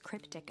 Tolliver's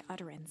cryptic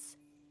utterance.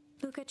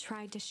 Luca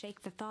tried to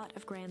shake the thought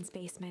of Gran's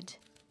basement,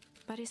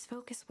 but his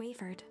focus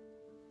wavered.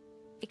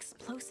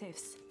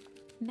 Explosives,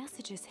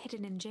 messages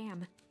hidden in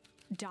jam,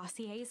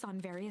 dossiers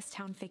on various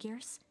town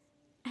figures,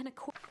 and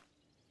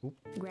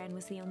Gran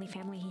was the only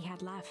family he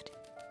had left.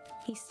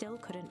 He still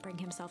couldn't bring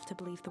himself to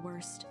believe the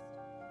worst.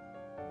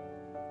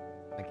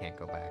 I can't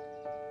go back.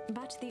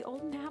 But the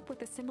old map with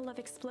the symbol of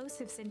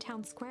explosives in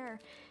town square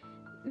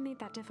made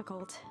that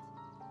difficult.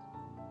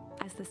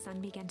 As the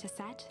sun began to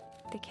set,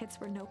 the kids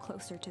were no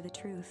closer to the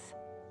truth.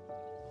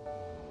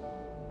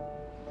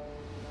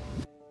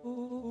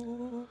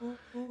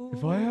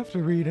 If I have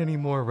to read any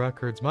more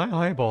records, my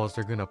eyeballs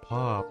are gonna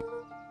pop.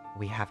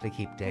 We have to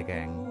keep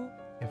digging.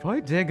 If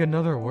I dig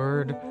another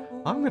word,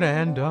 I'm gonna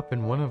end up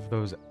in one of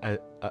those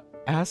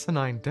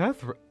asinine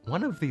death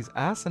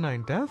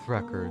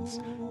records.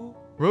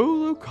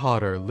 Rollo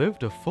Cotter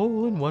lived a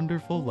full and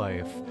wonderful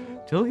life,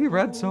 till he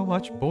read so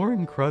much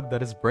boring crud that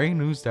his brain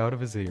oozed out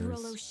of his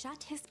ears. Rollo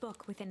shut his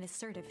book with an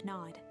assertive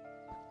nod.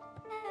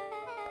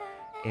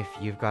 If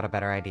you've got a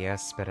better idea,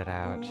 spit it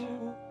out.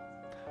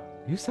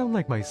 You sound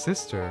like my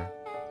sister.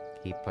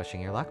 Keep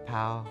pushing your luck,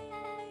 pal.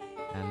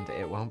 And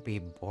it won't be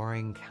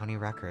boring county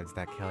records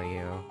that kill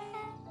you.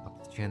 I'll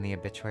put you in the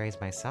obituaries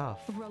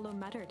myself. Rollo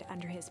muttered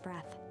under his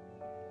breath.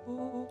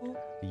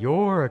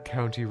 You're a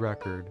county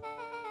record.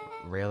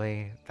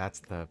 Really? That's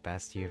the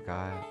best you've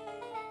got?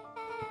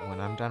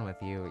 When I'm done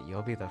with you,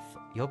 you'll be the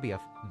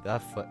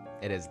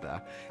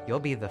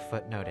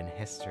footnote in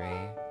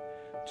history.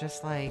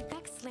 Just like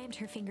Beck slammed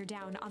her finger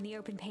down on the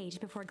open page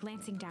before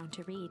glancing down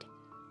to read.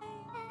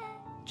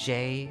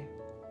 J.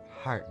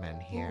 Hartman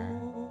here.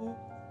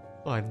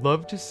 I'd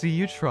love to see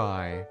you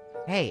try.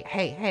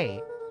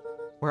 Hey.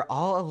 We're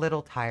all a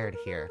little tired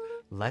here.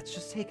 Let's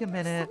just take a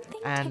minute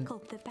Something and...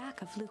 tickled the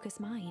back of Luca's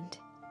mind.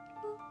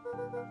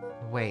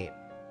 Wait,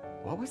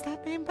 what was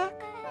that name,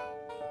 Beck?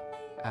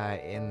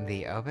 In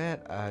the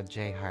obit,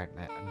 J.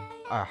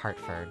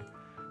 Hartford.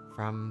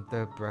 From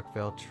the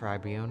Brookville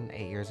Tribune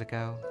 8 years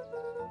ago.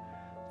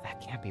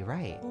 That can't be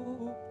right.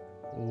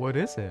 What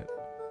is it?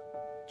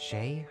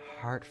 J.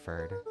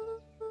 Hartford.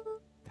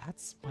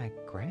 That's my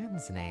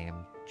Gran's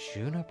name.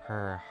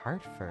 Juniper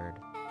Hartford.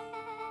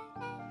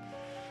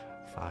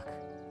 Fuck.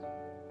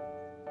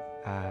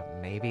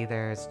 Maybe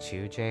there's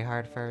 2 J.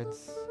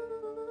 Hartfords?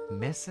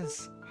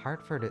 Mrs.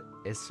 Hartford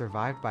is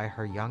survived by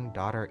her young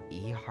daughter,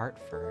 E.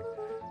 Hartford.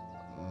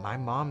 My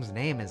mom's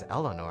name is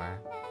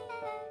Eleanor.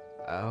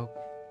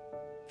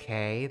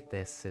 Okay,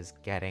 this is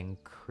getting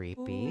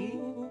creepy.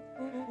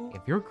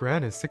 If your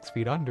Gran is 6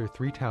 feet under,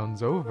 3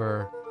 towns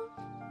over,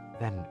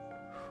 then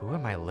who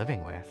am I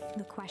living with?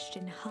 The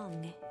question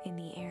hung in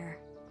the air.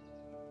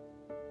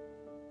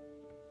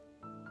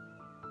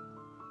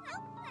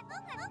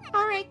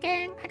 Alright,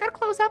 gang, I gotta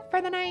close up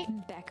for the night.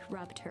 Beck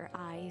rubbed her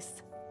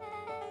eyes.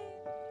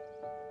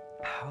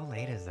 How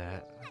late is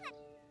it?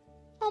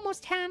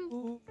 Almost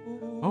 10.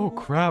 oh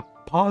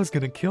crap, Pa's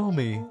gonna kill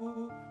me.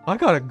 I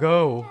gotta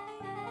go.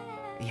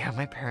 Yeah,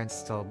 my parents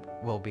still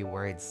will be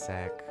worried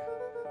sick.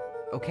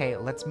 Okay,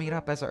 let's meet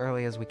up as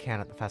early as we can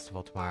at the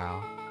festival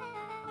tomorrow.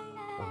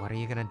 What are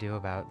you gonna do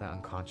about the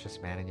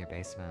unconscious man in your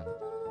basement?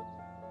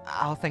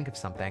 I'll think of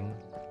something.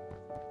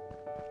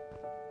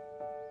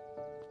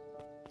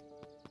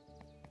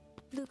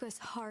 Luca's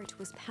heart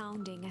was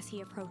pounding as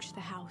he approached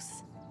the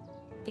house.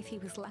 If he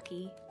was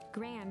lucky,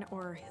 Gran,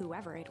 or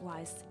whoever it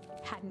was,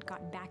 hadn't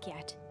gotten back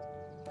yet.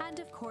 And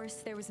of course,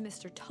 there was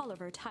Mr.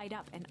 Tolliver tied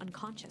up and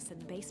unconscious in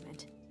the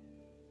basement.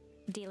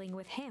 Dealing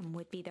with him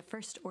would be the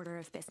first order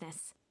of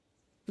business.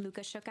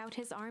 Luca shook out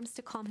his arms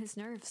to calm his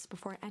nerves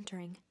before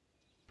entering.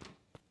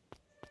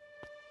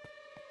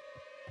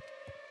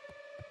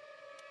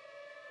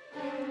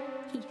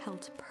 He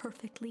held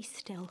perfectly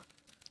still,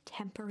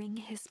 tempering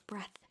his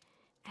breath,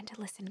 and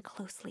listened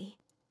closely.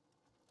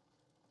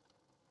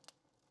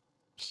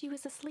 She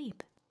was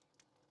asleep.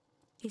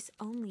 His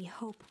only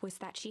hope was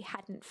that she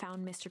hadn't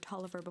found Mr.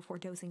 Tolliver before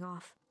dozing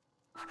off.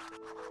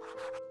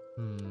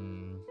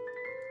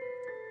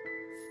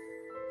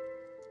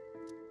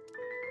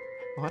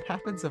 What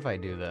happens if I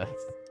do this?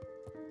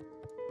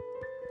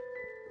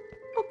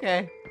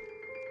 Okay.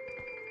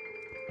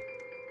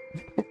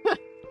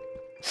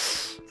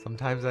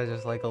 Sometimes I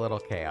just like a little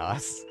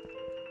chaos.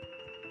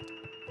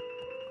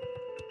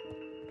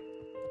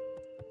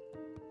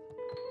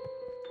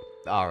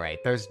 Alright,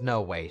 there's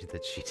no way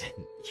that she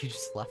didn't. You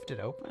just left it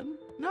open?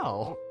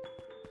 No.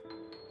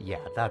 Yeah,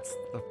 that's...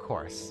 of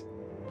course.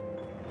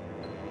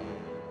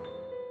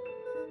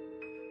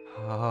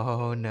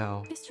 Oh,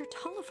 no. Mr.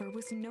 Tolliver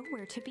was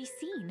nowhere to be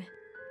seen.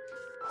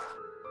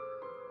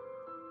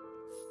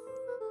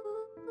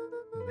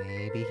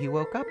 Maybe he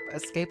woke up,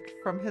 escaped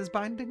from his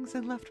bindings,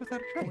 and left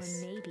without a Or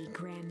trace. maybe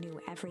Gran knew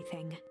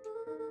everything.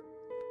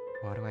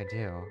 What do I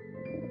do?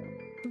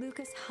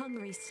 Luca's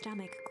hungry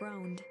stomach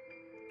groaned.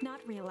 Not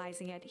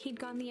realizing it, he'd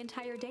gone the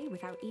entire day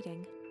without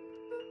eating.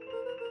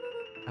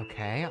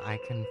 Okay, I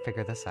can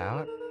figure this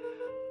out.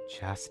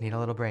 Just need a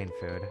little brain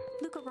food.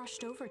 Luca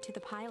rushed over to the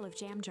pile of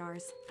jam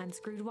jars,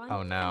 unscrewed one,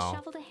 Oh, no. and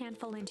shoveled a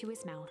handful into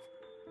his mouth.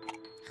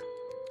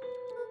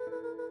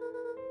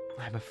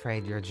 I'm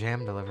afraid your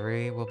jam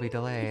delivery will be He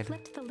delayed.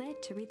 flipped the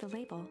lid to read the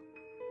label.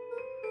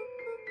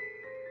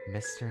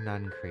 Mr.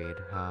 Nuncreed,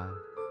 huh?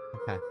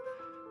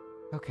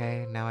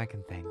 Okay, now I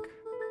can think.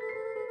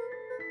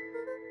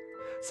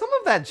 Some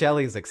of that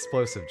jelly is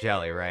explosive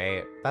jelly,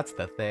 right? That's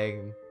the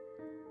thing.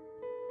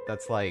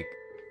 That's like...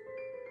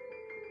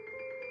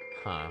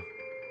 Huh.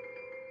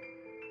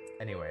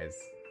 Anyways.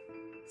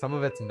 Some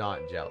of it's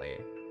not jelly.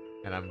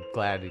 And I'm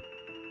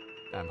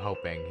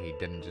hoping he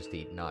didn't just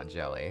eat not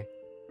jelly.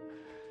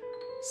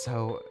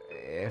 So,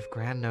 if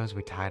Gran knows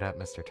we tied up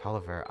Mr.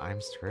 Tolliver,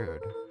 I'm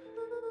screwed.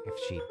 If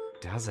she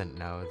doesn't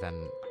know,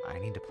 then I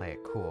need to play it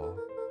cool.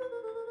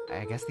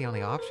 I guess the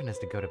only option is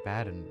to go to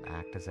bed and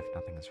act as if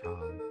nothing is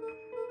wrong.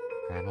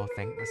 Gran will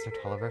think Mr.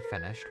 Tolliver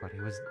finished what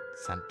he was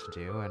sent to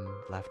do and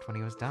left when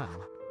he was done.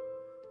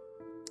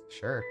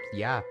 Sure,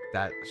 yeah,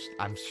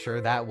 I'm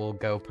sure that will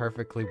go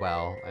perfectly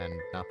well and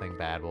nothing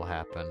bad will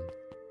happen.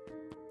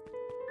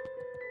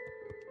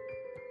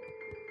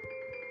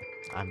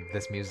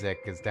 This music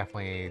is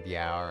definitely,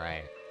 yeah,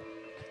 alright.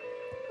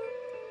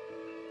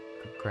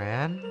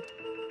 Gran?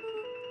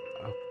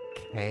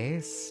 Okay,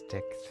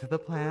 stick to the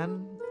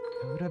plan.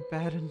 Go to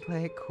bed and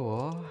play it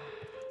cool.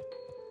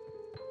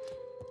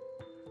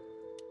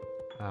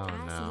 Oh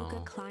As no.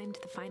 Luca climbed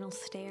the final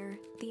stair,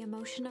 the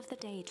emotion of the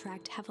day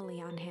dragged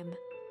heavily on him.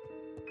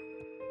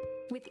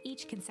 With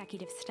each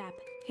consecutive step,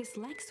 his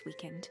legs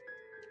weakened.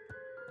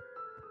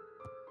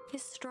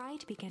 His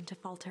stride began to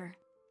falter.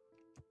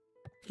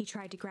 He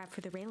tried to grab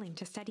for the railing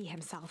to steady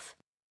himself.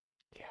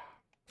 Yeah.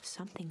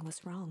 Something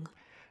was wrong.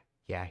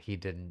 Yeah, he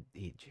didn't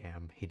eat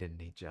jam. He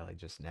didn't eat jelly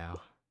just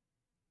now.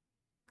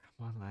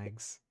 Come on,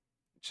 legs.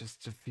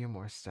 Just a few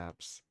more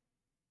steps.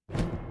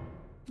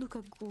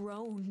 Luca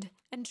groaned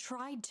and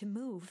tried to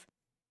move.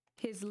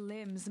 His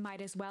limbs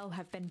might as well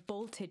have been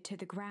bolted to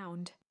the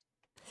ground.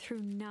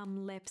 Through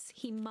numb lips,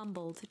 he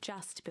mumbled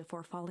just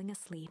before falling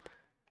asleep.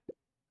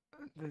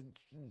 The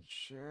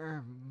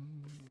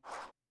germ.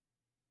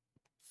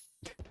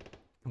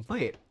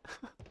 Complete.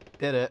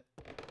 Did it.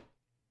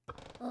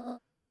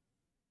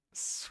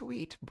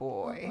 Sweet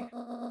boy.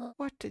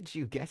 What did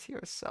you get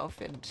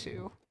yourself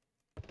into?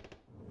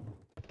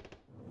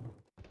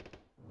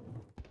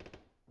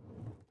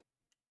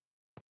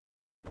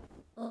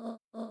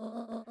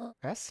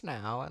 Rest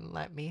now and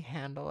let me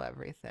handle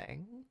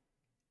everything.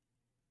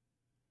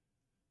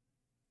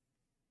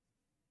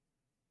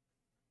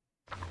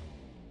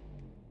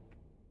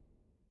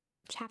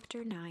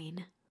 Chapter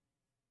 9.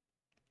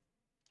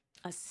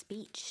 A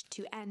speech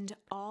to end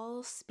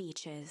all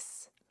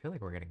speeches. I feel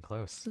like we're getting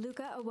close.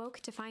 Luca awoke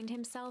to find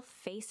himself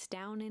face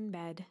down in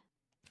bed.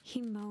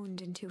 He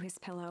moaned into his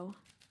pillow.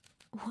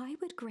 Why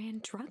would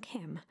Gran drug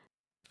him?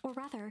 Or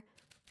rather,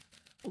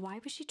 why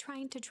was she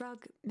trying to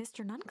drug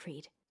Mr.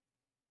 Nuncreed?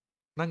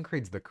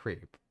 Nuncreed's the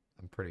creep,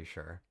 I'm pretty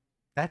sure.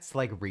 That's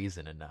like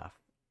reason enough,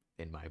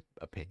 in my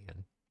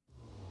opinion.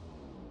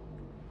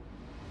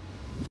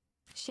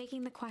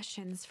 Shaking the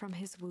questions from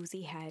his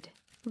woozy head,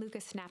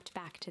 Luca snapped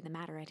back to the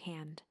matter at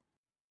hand.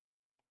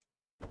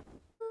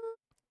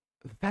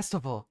 The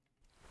festival!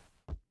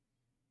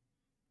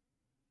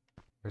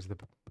 Where's the...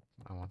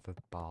 I want the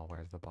ball.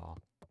 Where's the ball?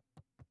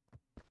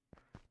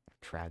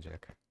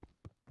 Tragic.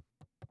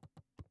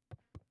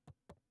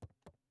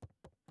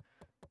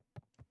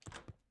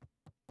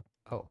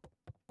 Oh.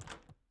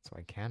 So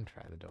I can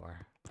try the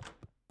door.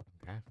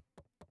 Okay.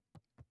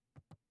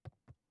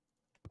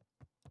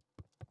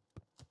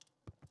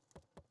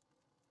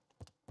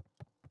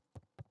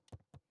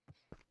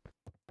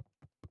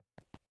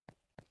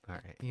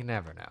 Alright, you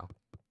never know.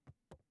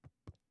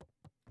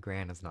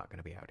 Gran is not going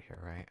to be out here,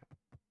 right?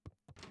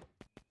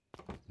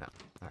 No.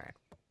 Alright.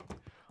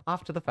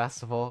 Off to the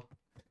festival.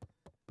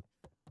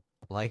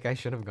 Like I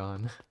should have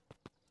gone.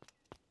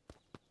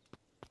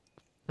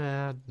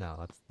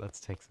 No, let's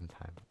take some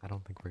time. I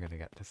don't think we're gonna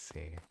get to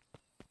see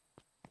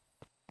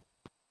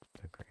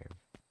the grave.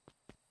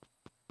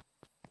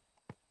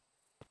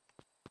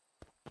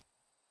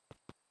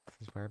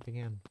 This is where it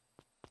began.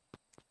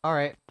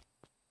 Alright.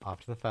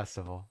 Off to the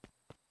festival.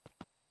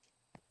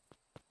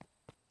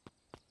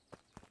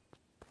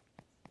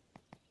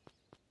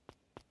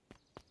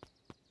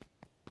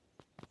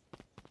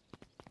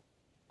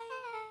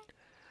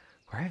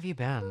 Where have you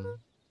been?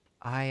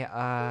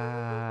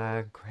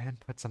 Gran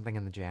put something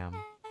in the jam.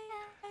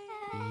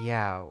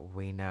 Yeah,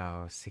 we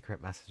know.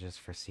 Secret messages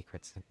for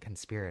secret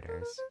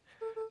conspirators.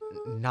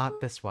 Not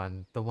this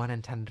one. The one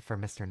intended for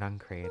Mr.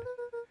 Nuncreed.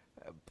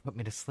 Put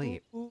me to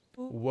sleep.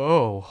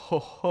 Whoa, ho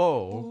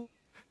ho.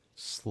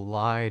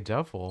 Sly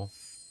devil.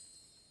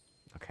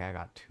 Okay, I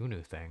got 2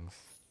 new things.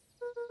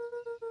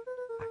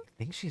 I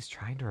think she's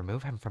trying to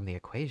remove him from the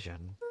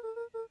equation.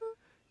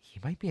 He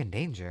might be in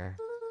danger.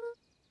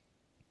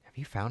 Have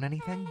you found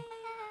anything?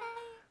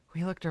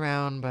 We looked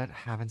around, but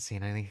haven't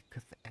seen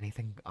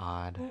anything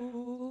odd.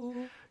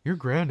 Your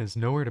Gran is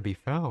nowhere to be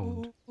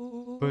found.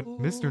 But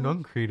Mr.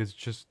 Nuncreed is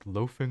just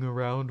loafing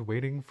around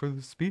waiting for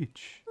the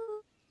speech.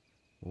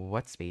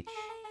 What speech?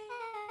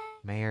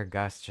 Mayor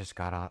Gus just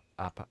got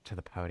up to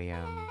the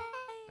podium.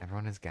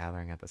 Everyone is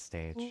gathering at the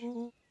stage.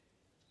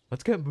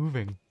 Let's get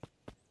moving.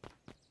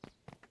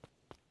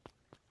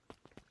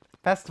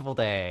 Festival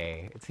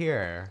Day! It's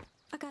here!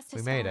 Augustus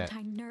We made it.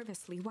 Valentine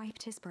nervously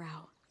wiped his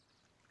brow.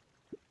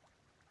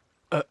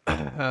 Is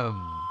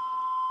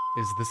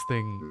this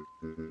thing...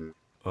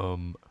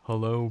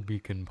 hello,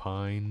 Beacon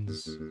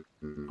Pines.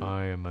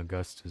 I am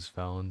Augustus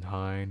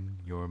Valentine,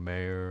 your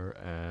mayor,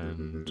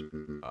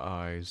 and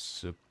I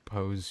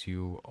suppose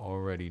you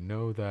already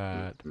know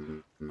that.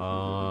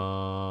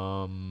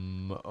 Oh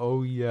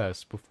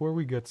yes, before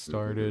we get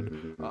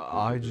started,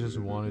 I just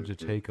wanted to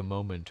take a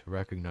moment to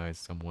recognize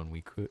someone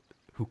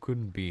who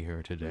couldn't be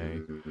here today.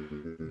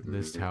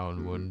 This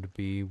town wouldn't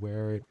be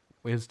where it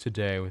is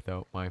today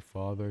without my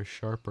father,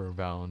 Sharper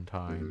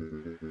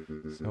Valentine.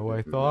 So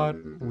I thought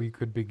we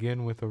could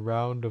begin with a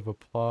round of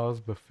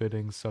applause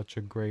befitting such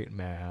a great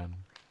man.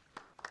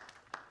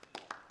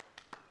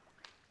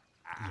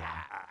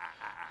 Yeah.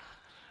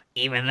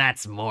 Even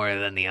that's more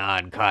than the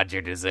odd codger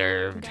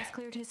deserved. Gus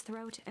cleared his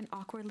throat and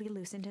awkwardly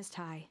loosened his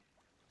tie.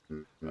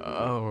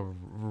 Oh,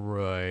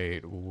 right.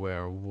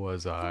 Where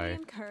was I?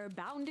 Julian Kerr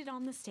bounded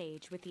on the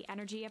stage with the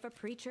energy of a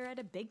preacher at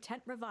a big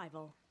tent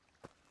revival.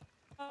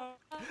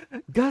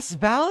 Gus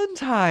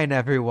Valentine,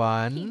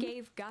 everyone! He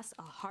gave Gus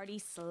a hearty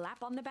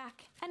slap on the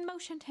back and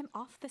motioned him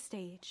off the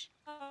stage.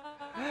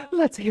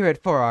 Let's hear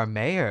it for our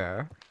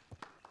mayor.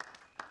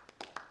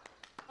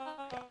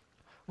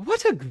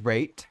 What a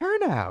great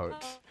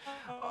turnout!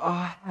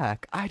 Oh,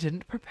 heck, I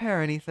didn't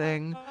prepare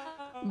anything.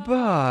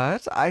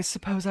 But I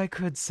suppose I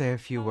could say a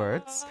few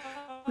words.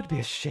 Would be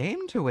a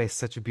shame to waste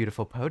such a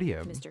beautiful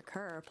podium. Mr.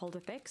 Kerr pulled a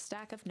thick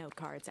stack of note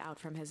cards out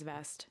from his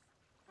vest.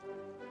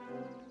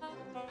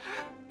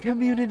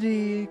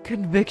 Community,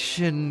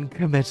 conviction,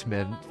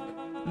 commitment.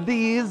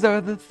 These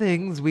are the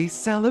things we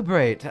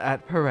celebrate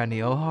at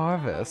Perennial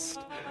Harvest.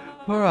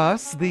 For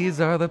us,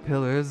 these are the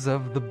pillars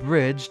of the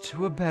bridge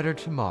to a better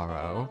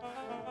tomorrow.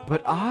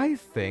 But I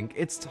think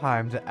it's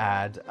time to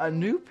add a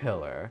new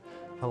pillar.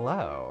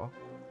 Hello.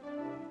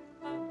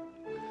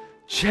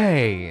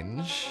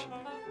 Change.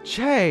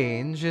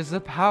 Change is a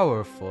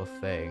powerful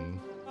thing.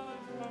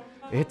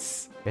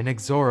 It's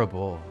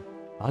inexorable,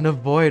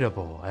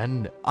 unavoidable,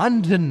 and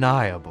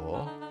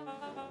undeniable.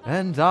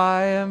 And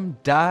I am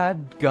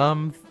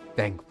dadgum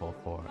thankful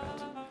for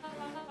it.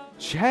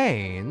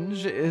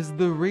 Change is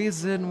the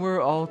reason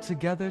we're all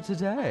together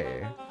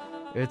today.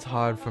 It's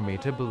hard for me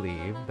to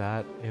believe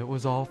that it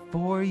was all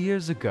 4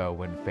 years ago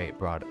when fate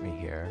brought me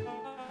here.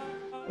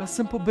 A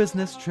simple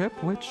business trip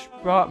which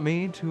brought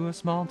me to a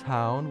small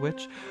town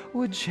which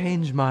would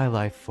change my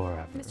life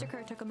forever. Mr.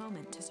 Kerr took a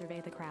moment to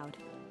survey the crowd.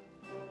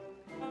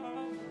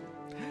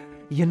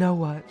 You know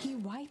what? He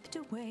wiped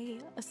away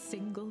a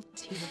single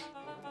tear.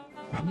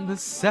 From the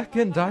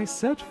second I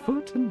set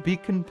foot in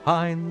Beacon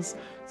Pines,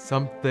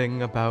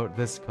 something about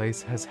this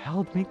place has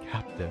held me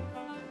captive.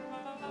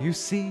 You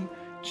see,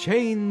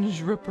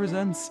 change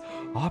represents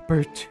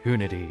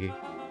opportunity.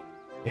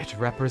 It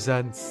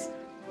represents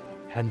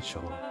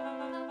potential.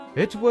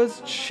 It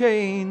was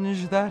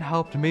change that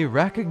helped me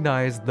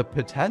recognize the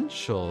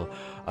potential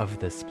of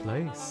this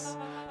place.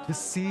 To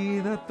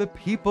see that the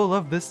people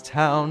of this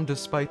town,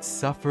 despite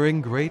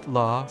suffering great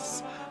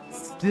loss,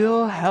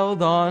 still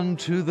held on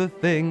to the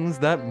things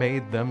that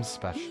made them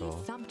special.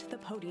 He thumped the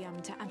podium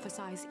to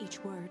emphasize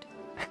each word.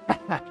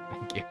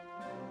 Thank you.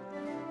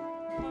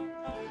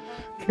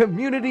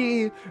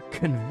 Community,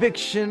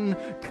 conviction,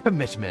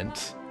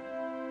 commitment,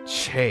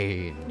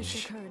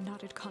 change. Mr. Kerr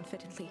nodded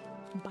confidently,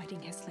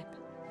 biting his lip.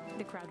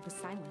 The crowd was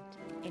silent,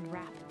 in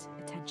rapt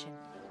attention.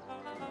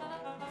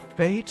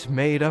 Fate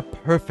made a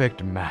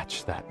perfect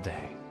match that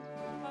day.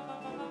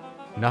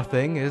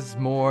 Nothing is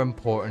more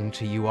important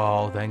to you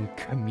all than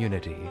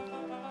community.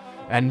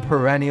 And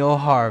Perennial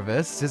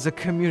Harvest is a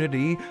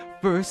community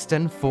first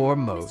and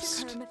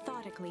foremost. Mr. Kerr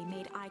methodically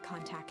made eye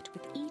contact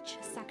with each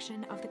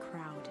section of the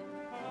crowd.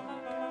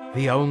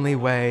 The only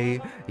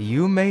way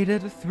you made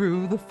it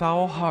through the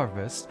foul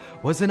harvest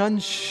was an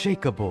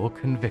unshakable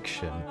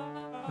conviction.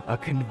 A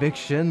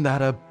conviction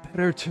that a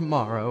better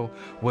tomorrow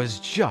was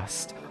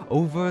just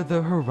over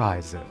the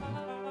horizon.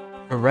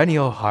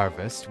 Perennial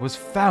Harvest was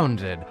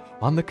founded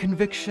on the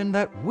conviction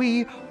that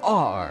we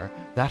are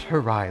that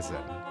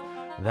horizon.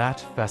 That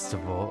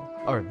festival,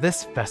 or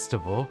this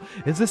festival,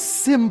 is a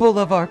symbol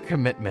of our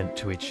commitment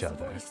to each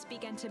other. His voice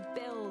began to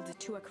build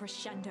to a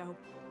crescendo.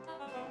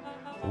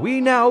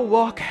 We now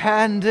walk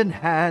hand in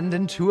hand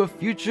into a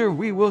future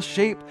we will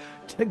shape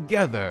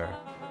together.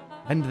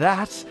 And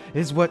that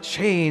is what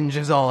change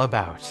is all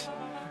about.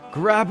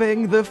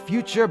 Grabbing the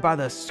future by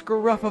the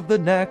scruff of the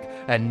neck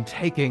and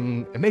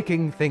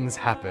making things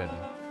happen.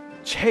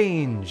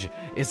 Change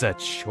is a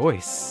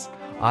choice.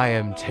 I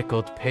am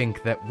tickled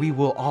pink that we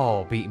will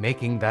all be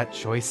making that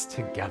choice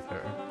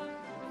together.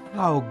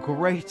 How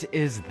great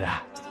is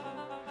that?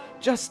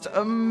 Just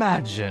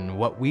imagine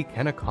what we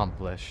can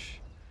accomplish.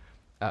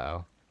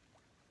 Uh-oh.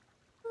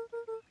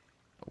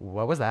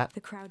 What was that?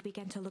 The crowd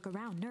began to look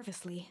around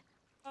nervously.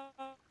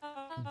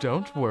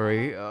 Don't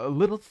worry,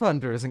 little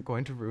thunder isn't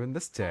going to ruin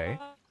this day.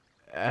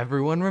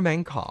 Everyone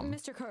remain calm.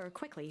 Mr. Kerr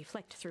quickly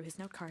flicked through his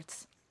note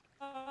cards.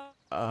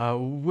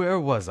 Where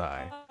was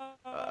I?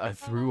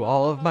 Through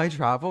all of my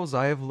travels,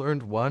 I have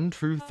learned one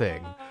true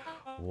thing.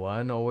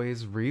 One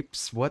always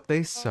reaps what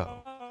they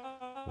sow.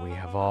 We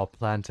have all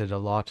planted a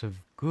lot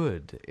of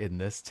good in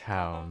this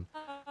town.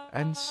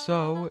 And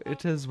so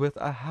it is with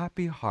a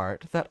happy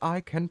heart that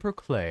I can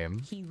proclaim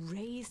He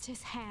raised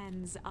his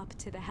hands up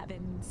to the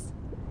heavens.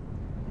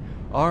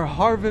 our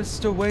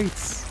harvest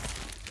awaits.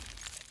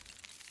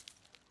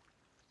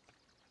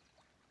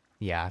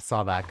 Yeah, I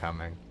saw that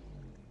coming.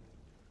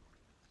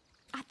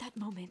 At that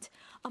moment,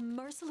 a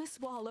merciless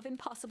wall of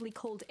impossibly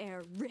cold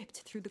air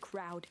ripped through the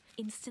crowd,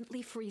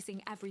 instantly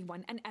freezing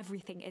everyone and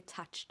everything it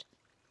touched.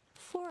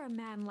 For a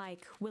man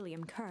like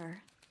William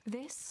Kerr,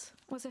 this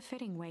was a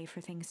fitting way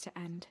for things to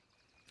end.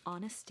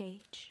 On a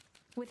stage,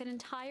 with an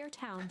entire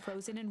town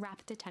frozen in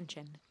rapt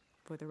attention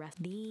for the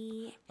rest.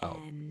 The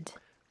end.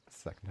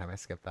 Second time I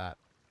skipped that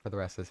for the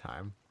rest of the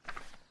time.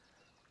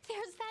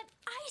 There's that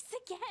ice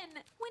again!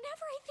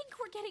 Whenever I think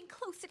we're getting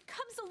close, it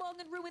comes along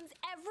and ruins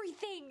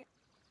everything!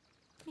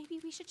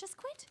 Maybe we should just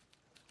quit?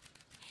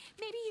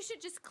 Maybe you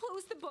should just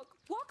close the book,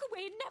 walk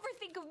away, and never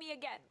think of me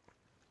again.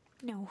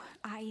 No,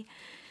 I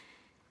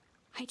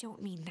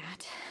don't mean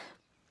that.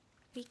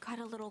 We got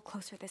a little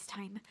closer this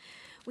time.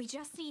 We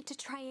just need to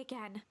try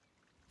again.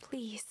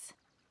 Please.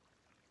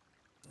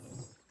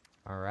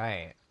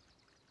 Alright.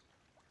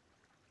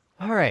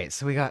 Alright,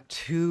 so we got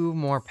 2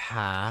 more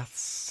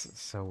paths,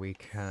 so we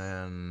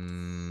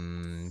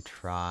can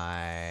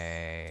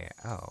try...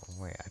 Oh,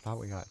 wait, I thought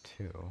we got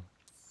 2.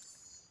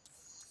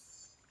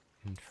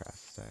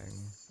 Interesting.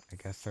 I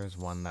guess there's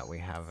one that we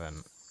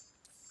haven't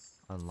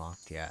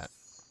unlocked yet.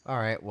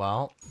 Alright,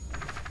 well...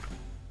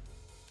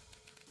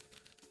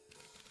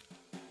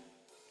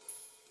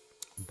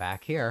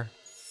 Back here.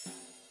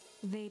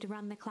 They'd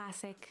run the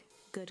classic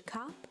good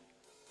cop,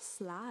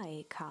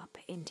 sly cop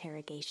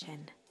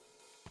interrogation.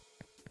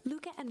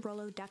 Luca and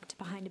Rollo ducked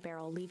behind a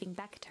barrel, leaving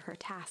Beck to her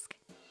task.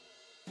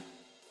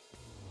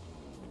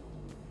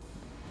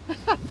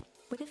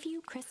 With a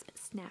few crisp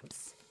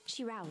snaps,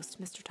 she roused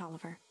Mr.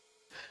 Tolliver.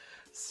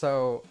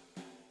 So,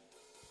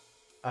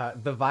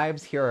 the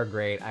vibes here are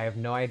great. I have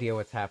no idea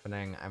what's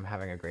happening. I'm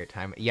having a great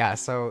time. Yeah,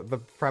 so the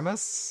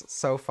premise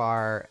so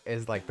far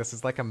is like, this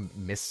is like a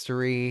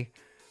mystery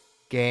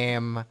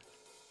game,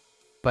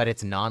 but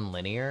it's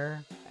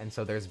non-linear. And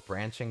so there's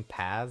branching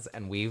paths,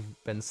 and we've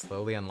been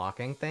slowly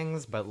unlocking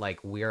things, but like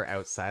we're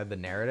outside the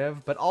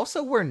narrative, but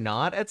also we're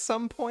not at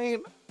some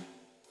point.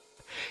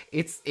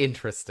 It's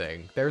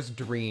interesting. There's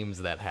dreams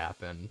that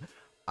happen.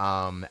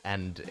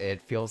 And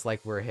it feels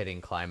like we're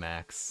hitting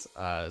climax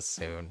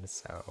soon.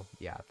 So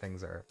yeah,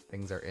 things are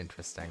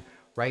interesting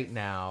right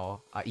now.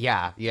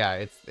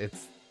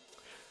 It's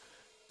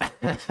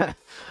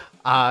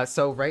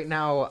so right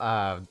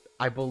now,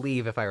 I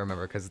believe, if I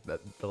remember, because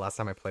the last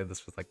time I played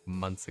this was like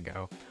months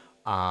ago.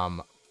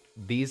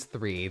 These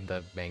 3,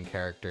 the main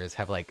characters,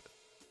 have like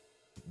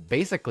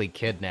basically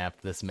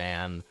kidnapped this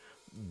man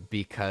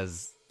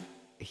because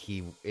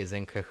he is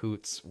in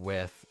cahoots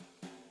with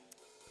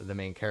the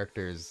main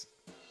character's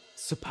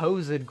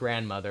supposed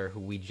grandmother, who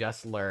we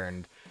just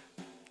learned,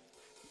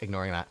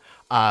 ignoring that,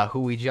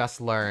 who we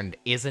just learned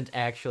isn't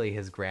actually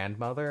his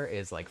grandmother,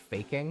 is like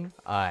faking,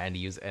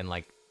 and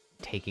like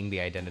taking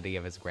the identity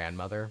of his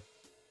grandmother,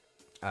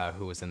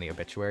 who was in the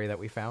obituary that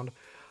we found.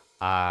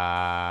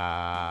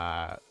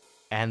 And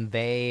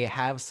they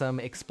have some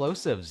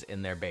explosives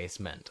in their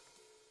basement.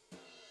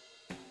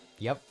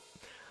 Yep.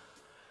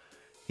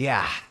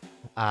 Yeah.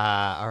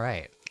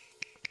 Alright.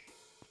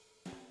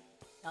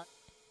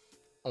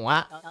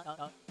 What?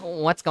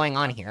 What's going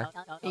on here?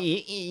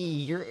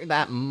 You're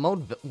that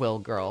Modeville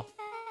girl.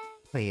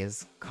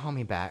 Please, call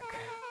me back.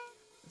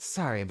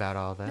 Sorry about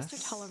all this.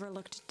 Mr. Tolliver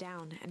looked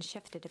down and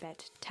shifted a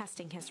bit,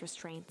 testing his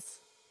restraints.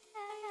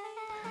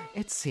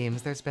 It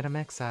seems there's been a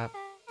mix-up.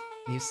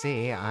 You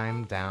see,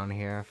 I'm down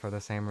here for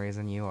the same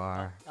reason you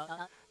are.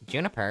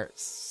 Juniper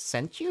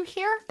sent you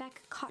here?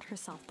 Beck caught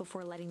herself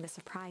before letting the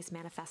surprise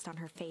manifest on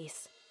her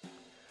face.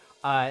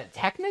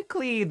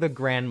 Technically, the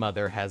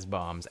grandmother has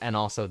bombs, and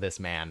also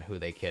this man who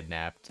they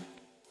kidnapped.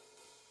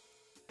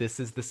 This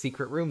is the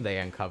secret room they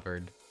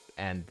uncovered,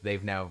 and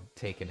they've now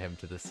taken him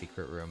to the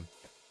secret room.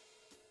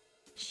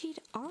 She'd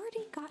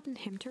already gotten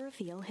him to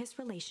reveal his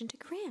relation to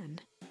Gran.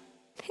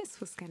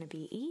 This was gonna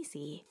be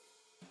easy.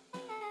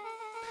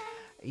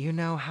 You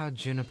know how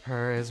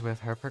Juniper is with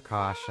her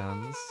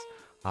precautions.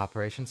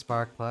 Operation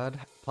Sparkplug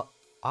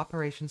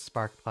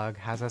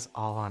has us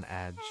all on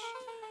edge.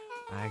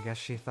 I guess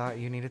she thought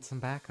you needed some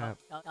backup.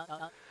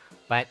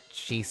 But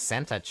she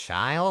sent a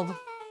child?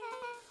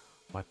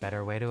 What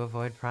better way to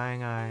avoid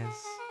prying eyes?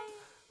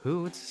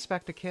 Who would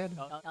suspect a kid?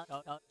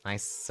 I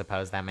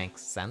suppose that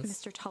makes sense.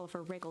 Mr.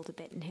 Tolliver wriggled a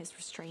bit in his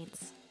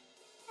restraints.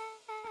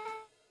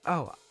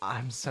 Oh,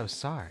 I'm so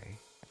sorry.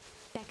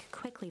 Beck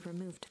quickly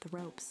removed the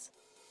ropes.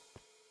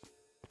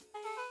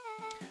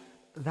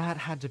 That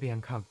had to be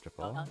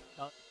uncomfortable.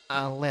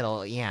 A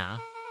little, yeah.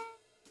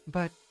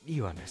 But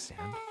you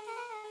understand.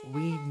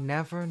 We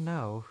never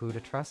know who to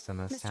trust in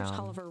this Mr. town.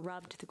 Tolliver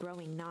rubbed the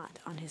growing knot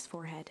on his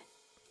forehead.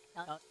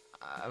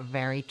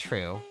 Very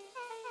true.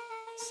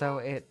 So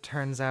it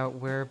turns out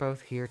we're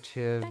both here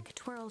to... Beck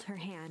twirled her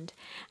hand,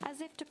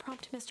 as if to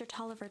prompt Mr.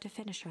 Tolliver to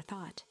finish her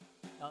thought.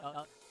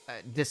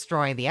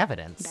 Destroy the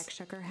evidence. Beck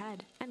shook her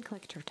head and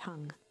clicked her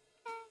tongue.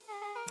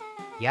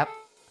 Yep.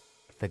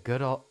 The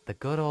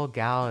good old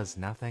gal is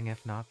nothing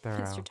if not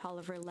thorough. Mr.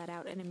 Tolliver let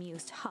out an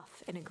amused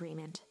huff in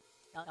agreement.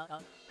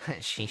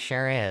 She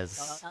sure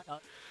is.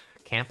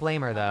 Can't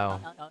blame her, though.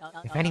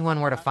 If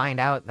anyone were to find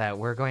out that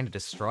we're going to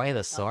destroy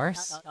the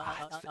source...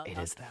 It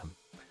is them.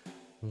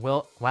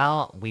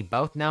 Well, we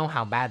both know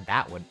how bad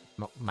that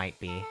might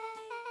be.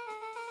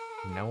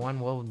 No one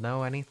will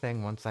know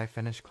anything once I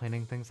finish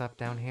cleaning things up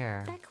down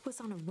here. Beck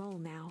was on a roll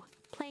now,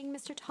 playing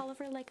Mr.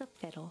 Tolliver like a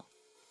fiddle.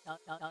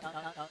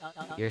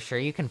 You're sure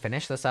you can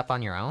finish this up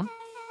on your own?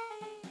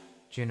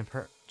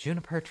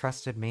 Juniper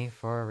trusted me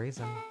for a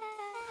reason.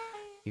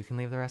 You can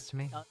leave the rest to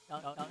me.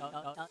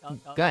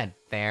 Good.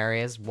 There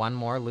is one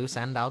more loose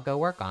end I'll go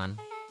work on.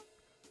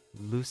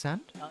 Loose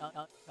end?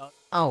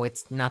 Oh,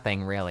 it's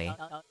nothing, really.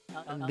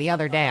 The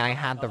other day, I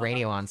had the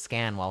radio on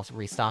scan while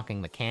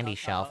restocking the candy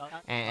shelf,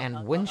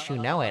 and wouldn't you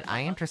know it,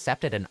 I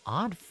intercepted an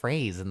odd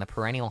phrase in the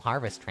Perennial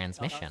Harvest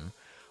transmission.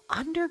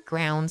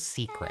 Underground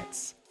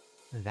secrets.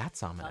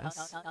 That's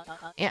ominous.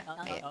 Yeah,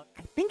 I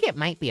think it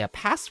might be a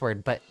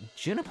password, but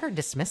Juniper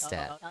dismissed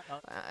it.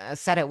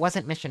 Said it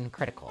wasn't mission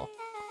critical.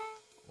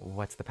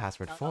 What's the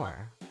password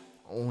for?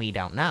 We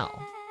don't know.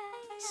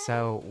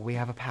 So, we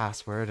have a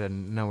password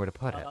and know where to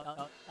put it.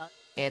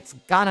 It's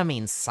gotta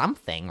mean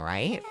something,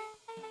 right?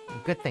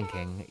 Good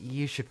thinking.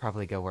 You should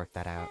probably go work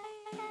that out.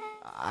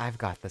 I've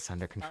got this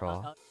under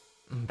control.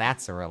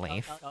 That's a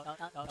relief.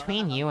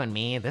 Between you and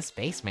me, this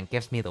basement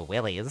gives me the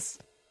willies.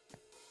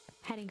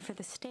 Heading for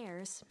the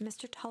stairs,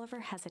 Mr.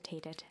 Tolliver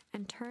hesitated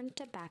and turned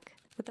to Beck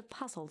with a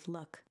puzzled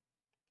look.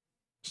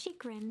 She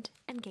grinned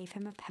and gave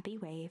him a peppy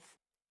wave.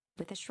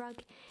 With a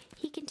shrug,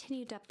 he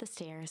continued up the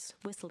stairs,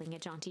 whistling a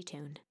jaunty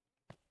tune.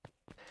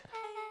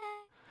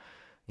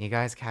 You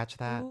guys catch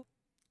that?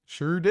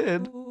 Sure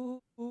did.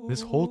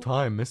 This whole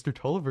time, Mr.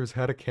 Tolliver's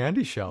had a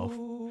candy shelf.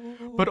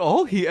 But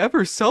all he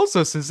ever sells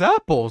us is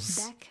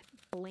apples. Beck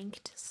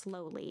blinked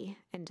slowly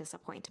in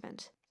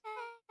disappointment.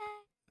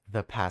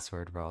 The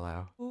password,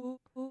 Rollo.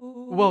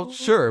 Well,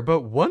 sure,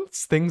 but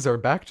once things are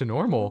back to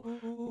normal,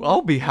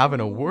 I'll be having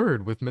a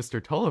word with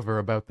Mr. Tolliver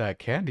about that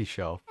candy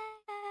shelf.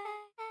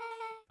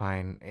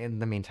 Fine. In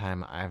the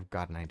meantime, I've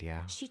got an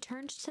idea. She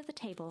turned to the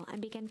table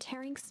and began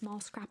tearing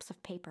small scraps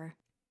of paper.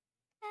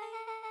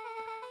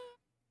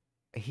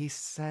 He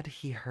said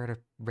he heard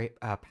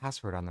a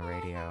password on the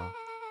radio.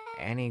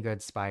 Any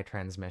good spy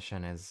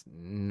transmission is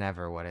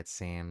never what it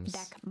seems.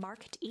 Beck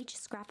marked each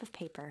scrap of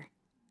paper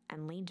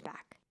and leaned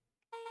back.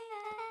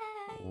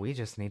 We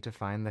just need to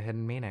find the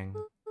hidden meaning.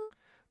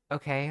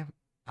 Okay.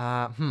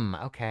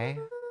 Okay.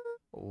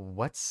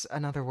 What's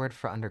another word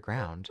for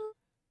underground?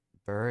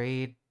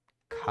 Buried?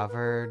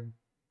 Covered?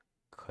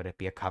 Could it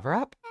be a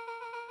cover-up?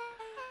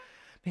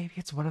 Maybe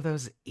it's one of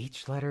those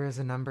each letter is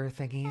a number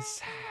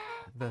thingies.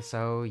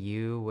 So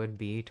U would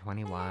be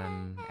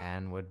 21,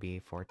 N would be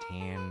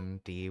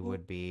 14, D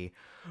would be...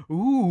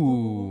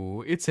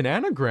 Ooh, it's an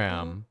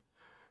anagram.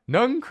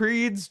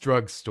 Nuncreed's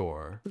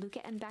Drugstore.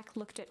 Luca and Beck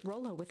looked at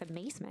Rollo with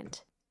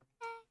amazement.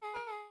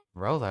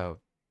 Rollo,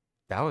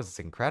 that was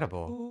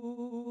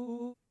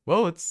incredible.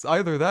 Well, it's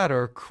either that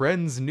or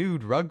Kren's new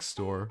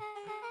drugstore.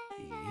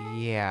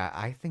 Yeah,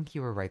 I think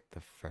you were right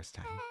the first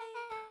time.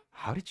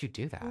 How did you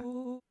do that?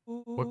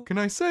 What can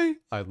I say?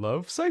 I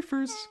love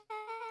ciphers.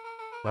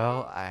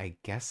 Well, I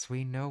guess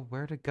we know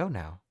where to go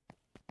now.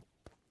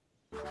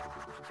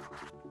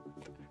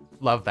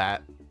 Love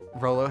that.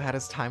 Rollo had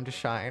his time to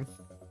shine.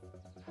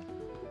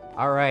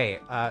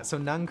 Alright, so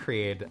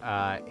Nuncreed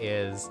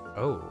is...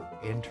 Oh,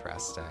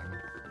 interesting.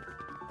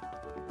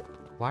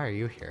 Why are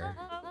you here?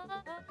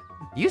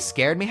 You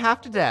scared me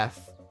half to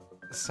death.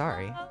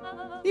 Sorry.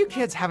 You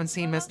kids haven't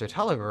seen Mr.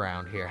 Tolliver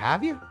around here,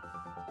 have you?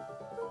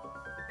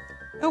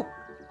 Oh.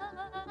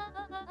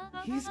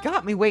 He's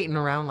got me waiting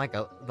around like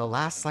the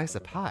last slice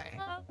of pie.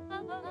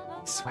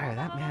 I swear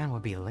that man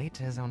would be late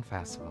to his own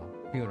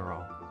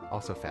funeral.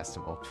 Also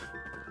festival.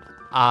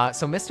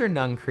 So Mr.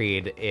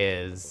 Nuncreed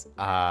is,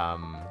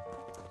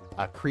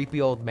 a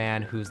creepy old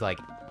man who's like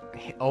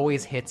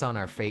always hits on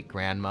our fake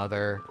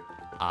grandmother,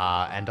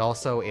 and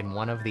also in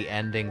one of the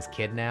endings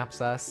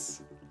kidnaps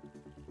us.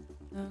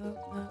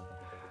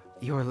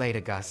 You're late,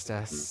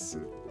 Augustus.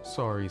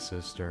 Sorry,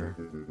 sister.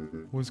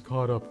 Was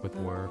caught up with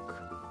work.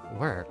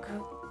 Work?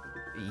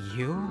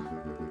 You?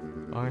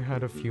 I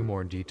had a few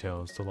more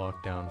details to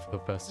lock down for the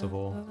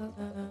festival.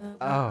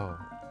 Oh,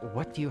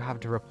 what do you have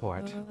to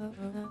report?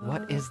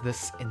 What is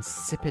this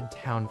insipid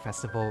town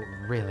festival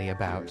really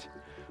about?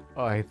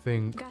 I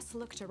think Gus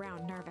looked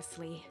around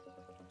nervously.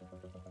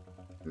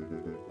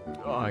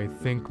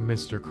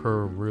 Mr.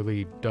 Kerr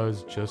really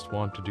does just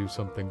want to do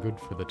something good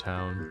for the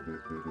town.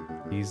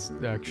 He's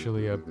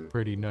actually a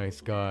pretty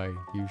nice guy.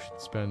 You should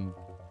spend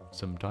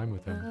some time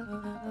with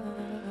him.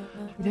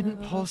 I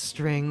didn't pull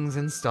strings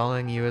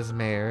installing you as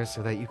mayor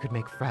so that you could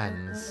make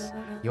friends.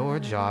 Your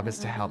job is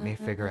to help me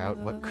figure out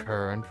what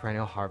Kerr and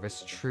Perennial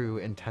Harvest's true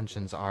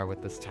intentions are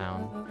with this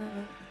town.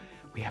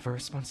 We have a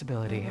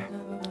responsibility.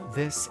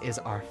 This is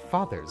our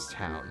father's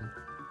town.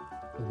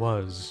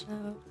 Was.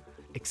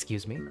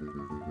 Excuse me?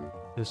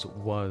 This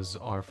was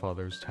our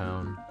father's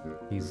town.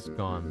 He's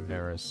gone,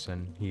 Eris,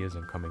 and he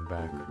isn't coming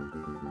back.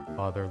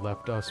 Father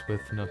left us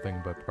with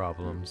nothing but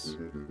problems.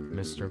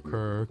 Mr.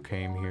 Kerr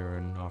came here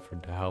and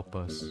offered to help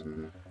us.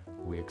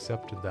 We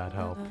accepted that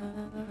help.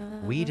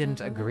 We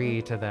didn't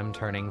agree to them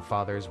turning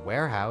Father's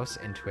warehouse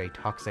into a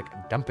toxic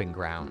dumping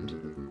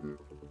ground.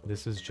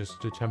 This is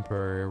just a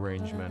temporary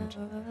arrangement.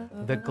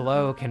 The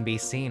glow can be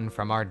seen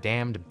from our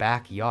damned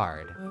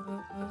backyard.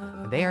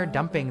 They are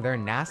dumping their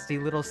nasty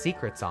little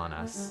secrets on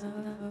us.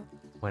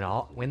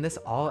 When this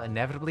all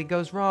inevitably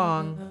goes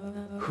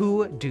wrong,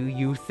 who do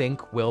you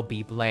think will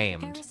be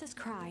blamed? Eris's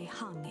cry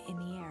hung in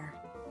the air.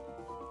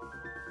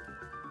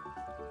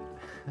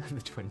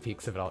 The Twin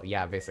Peaks of it all.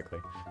 Yeah, basically.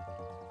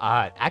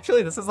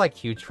 Actually, this is like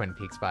huge Twin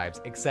Peaks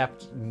vibes,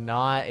 except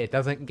it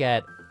doesn't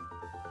get,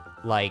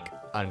 like,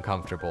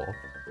 uncomfortable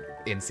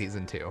in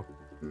season 2.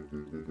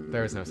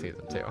 There is no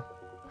season 2.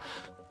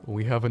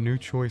 We have a new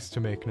choice to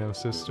make now,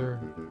 sister.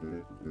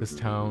 This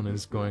town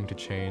is going to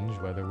change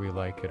whether we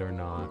like it or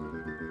not.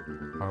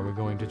 Are we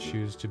going to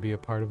choose to be a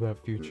part of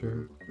that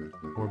future,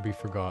 or be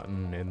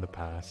forgotten in the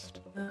past?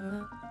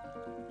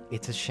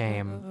 It's a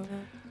shame.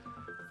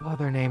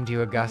 Father named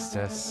you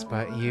Augustus,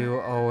 but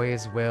you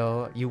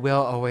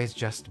will always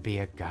just be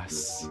a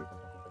Gus.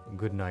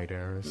 Good night,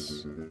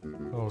 Eris.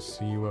 I'll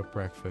see you at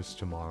breakfast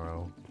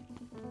tomorrow.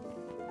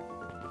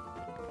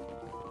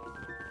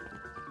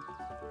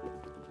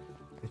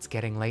 It's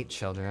getting late,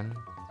 children.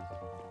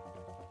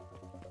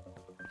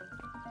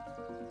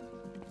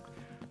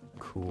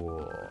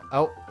 Cool.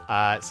 Oh,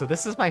 so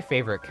this is my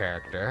favorite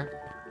character.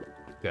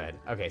 Good.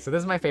 Okay, so this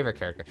is my favorite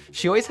character.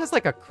 She always has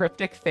like a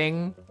cryptic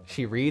thing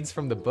she reads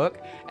from the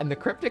book, and the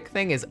cryptic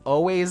thing is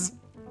always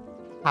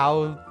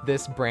how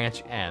this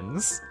branch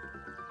ends.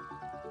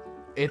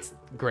 It's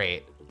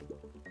great.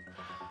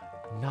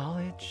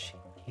 Knowledge,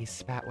 he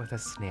spat with a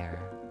sneer.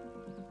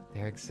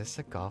 There exists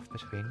a gulf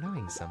between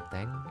knowing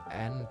something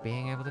and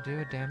being able to do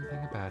a damn thing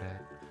about it.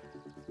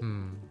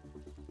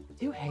 I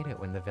do hate it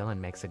when the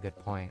villain makes a good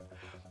point.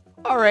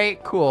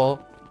 Alright, cool.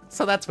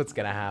 So that's what's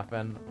gonna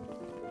happen.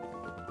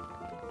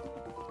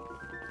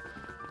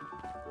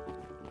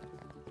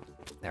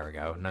 There we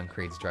go,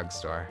 Nuncreed's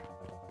drugstore.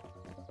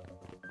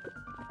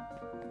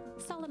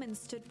 Solomon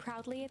stood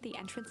proudly at the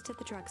entrance to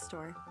the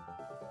drugstore,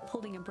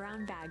 holding a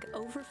brown bag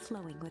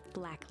overflowing with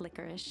black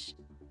licorice.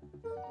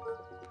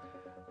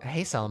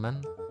 Hey,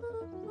 Solomon.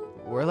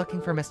 We're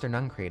looking for Mr.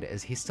 Nuncreed.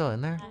 Is he still in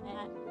there?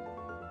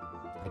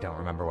 I don't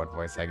remember what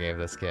voice I gave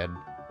this kid.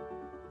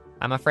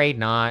 I'm afraid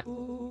not.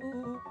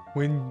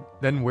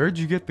 Then where'd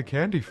you get the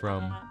candy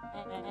from?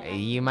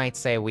 You might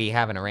say we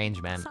have an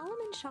arrangement.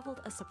 Solomon shoveled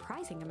a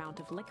surprising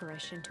amount of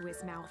licorice into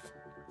his mouth.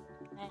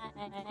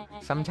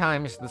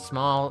 Sometimes the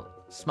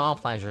small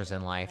pleasures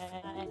in life.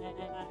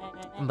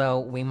 Though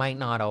we might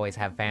not always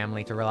have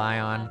family to rely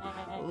on,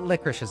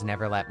 licorice has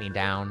never let me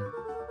down.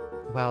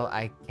 Well,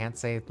 I can't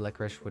say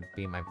licorice would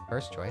be my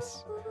first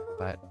choice,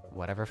 but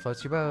whatever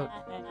floats your boat.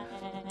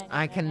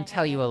 I can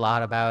tell you a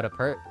lot about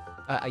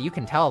you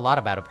can tell a lot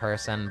about a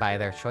person by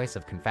their choice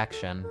of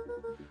confection.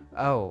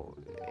 Oh,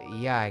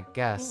 yeah, I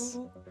guess.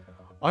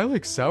 I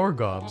like sour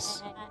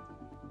gobs.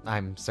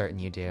 I'm certain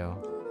you do.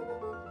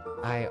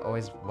 I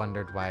always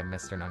wondered why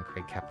Mr.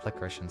 Nuncreed kept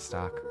licorice in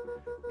stock.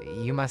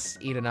 You must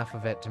eat enough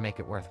of it to make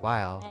it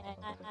worthwhile.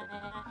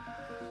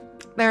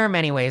 There are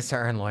many ways to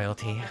earn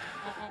loyalty.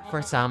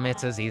 For some,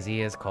 it's as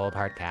easy as cold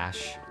hard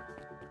cash.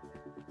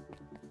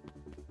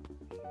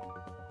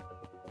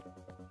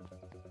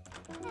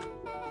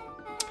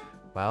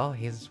 Well,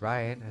 he's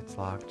right. It's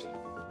locked.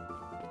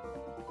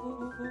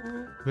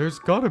 There's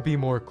gotta be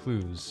more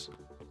clues.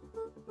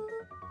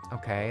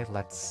 Okay,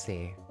 let's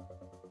see.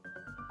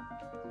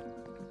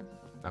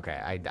 Okay,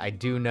 I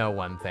do know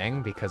one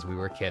thing because we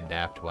were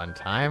kidnapped one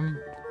time.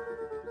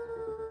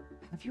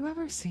 Have you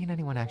ever seen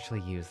anyone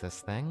actually use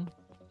this thing?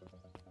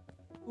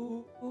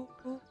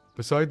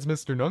 Besides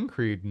Mr.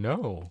 Nuncreed,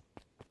 no.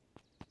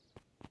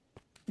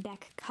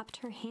 Beck cupped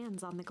her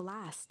hands on the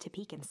glass to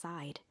peek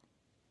inside.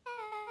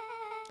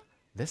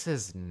 This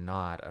is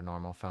not a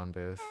normal phone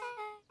booth.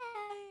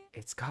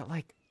 It's got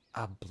like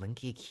a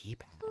blinky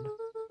keypad.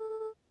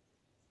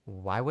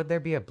 Why would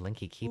there be a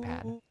blinky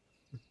keypad?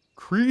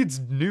 Creed's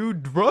new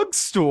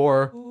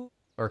drugstore!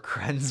 Or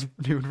Kren's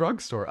new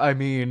drugstore. I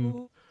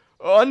mean,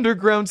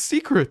 Underground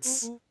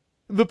Secrets!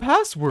 The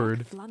password!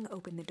 Beck flung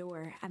open the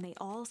door and they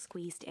all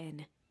squeezed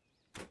in.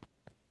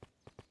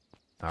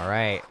 All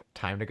right,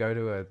 time to go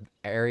to an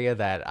area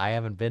that I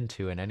haven't been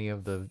to in any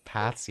of the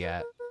paths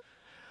yet.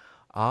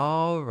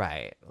 All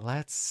right,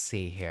 let's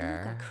see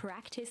here. Luca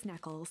cracked his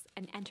knuckles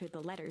and entered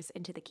the letters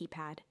into the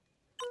keypad.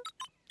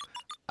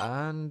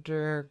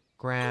 Underground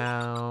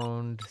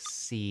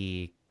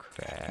Secrets.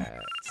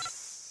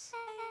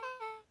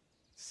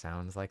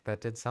 Sounds like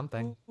that did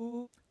something.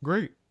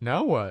 Great,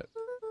 now what?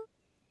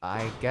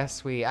 I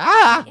guess we...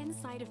 Ah! The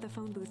inside of the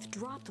phone booth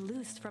dropped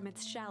loose from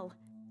its shell.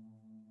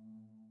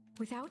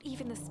 Without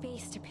even the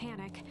space to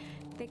panic,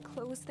 they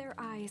closed their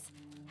eyes,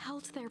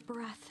 held their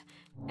breath,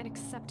 and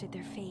accepted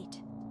their fate.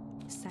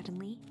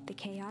 Suddenly, the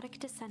chaotic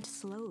descent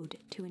slowed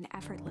to an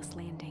effortless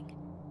landing.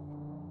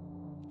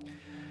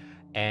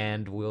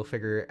 And we'll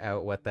figure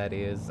out what that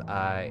is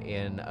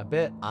in a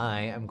bit.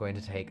 I am going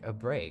to take a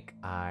break.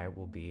 I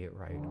will be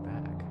right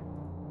back.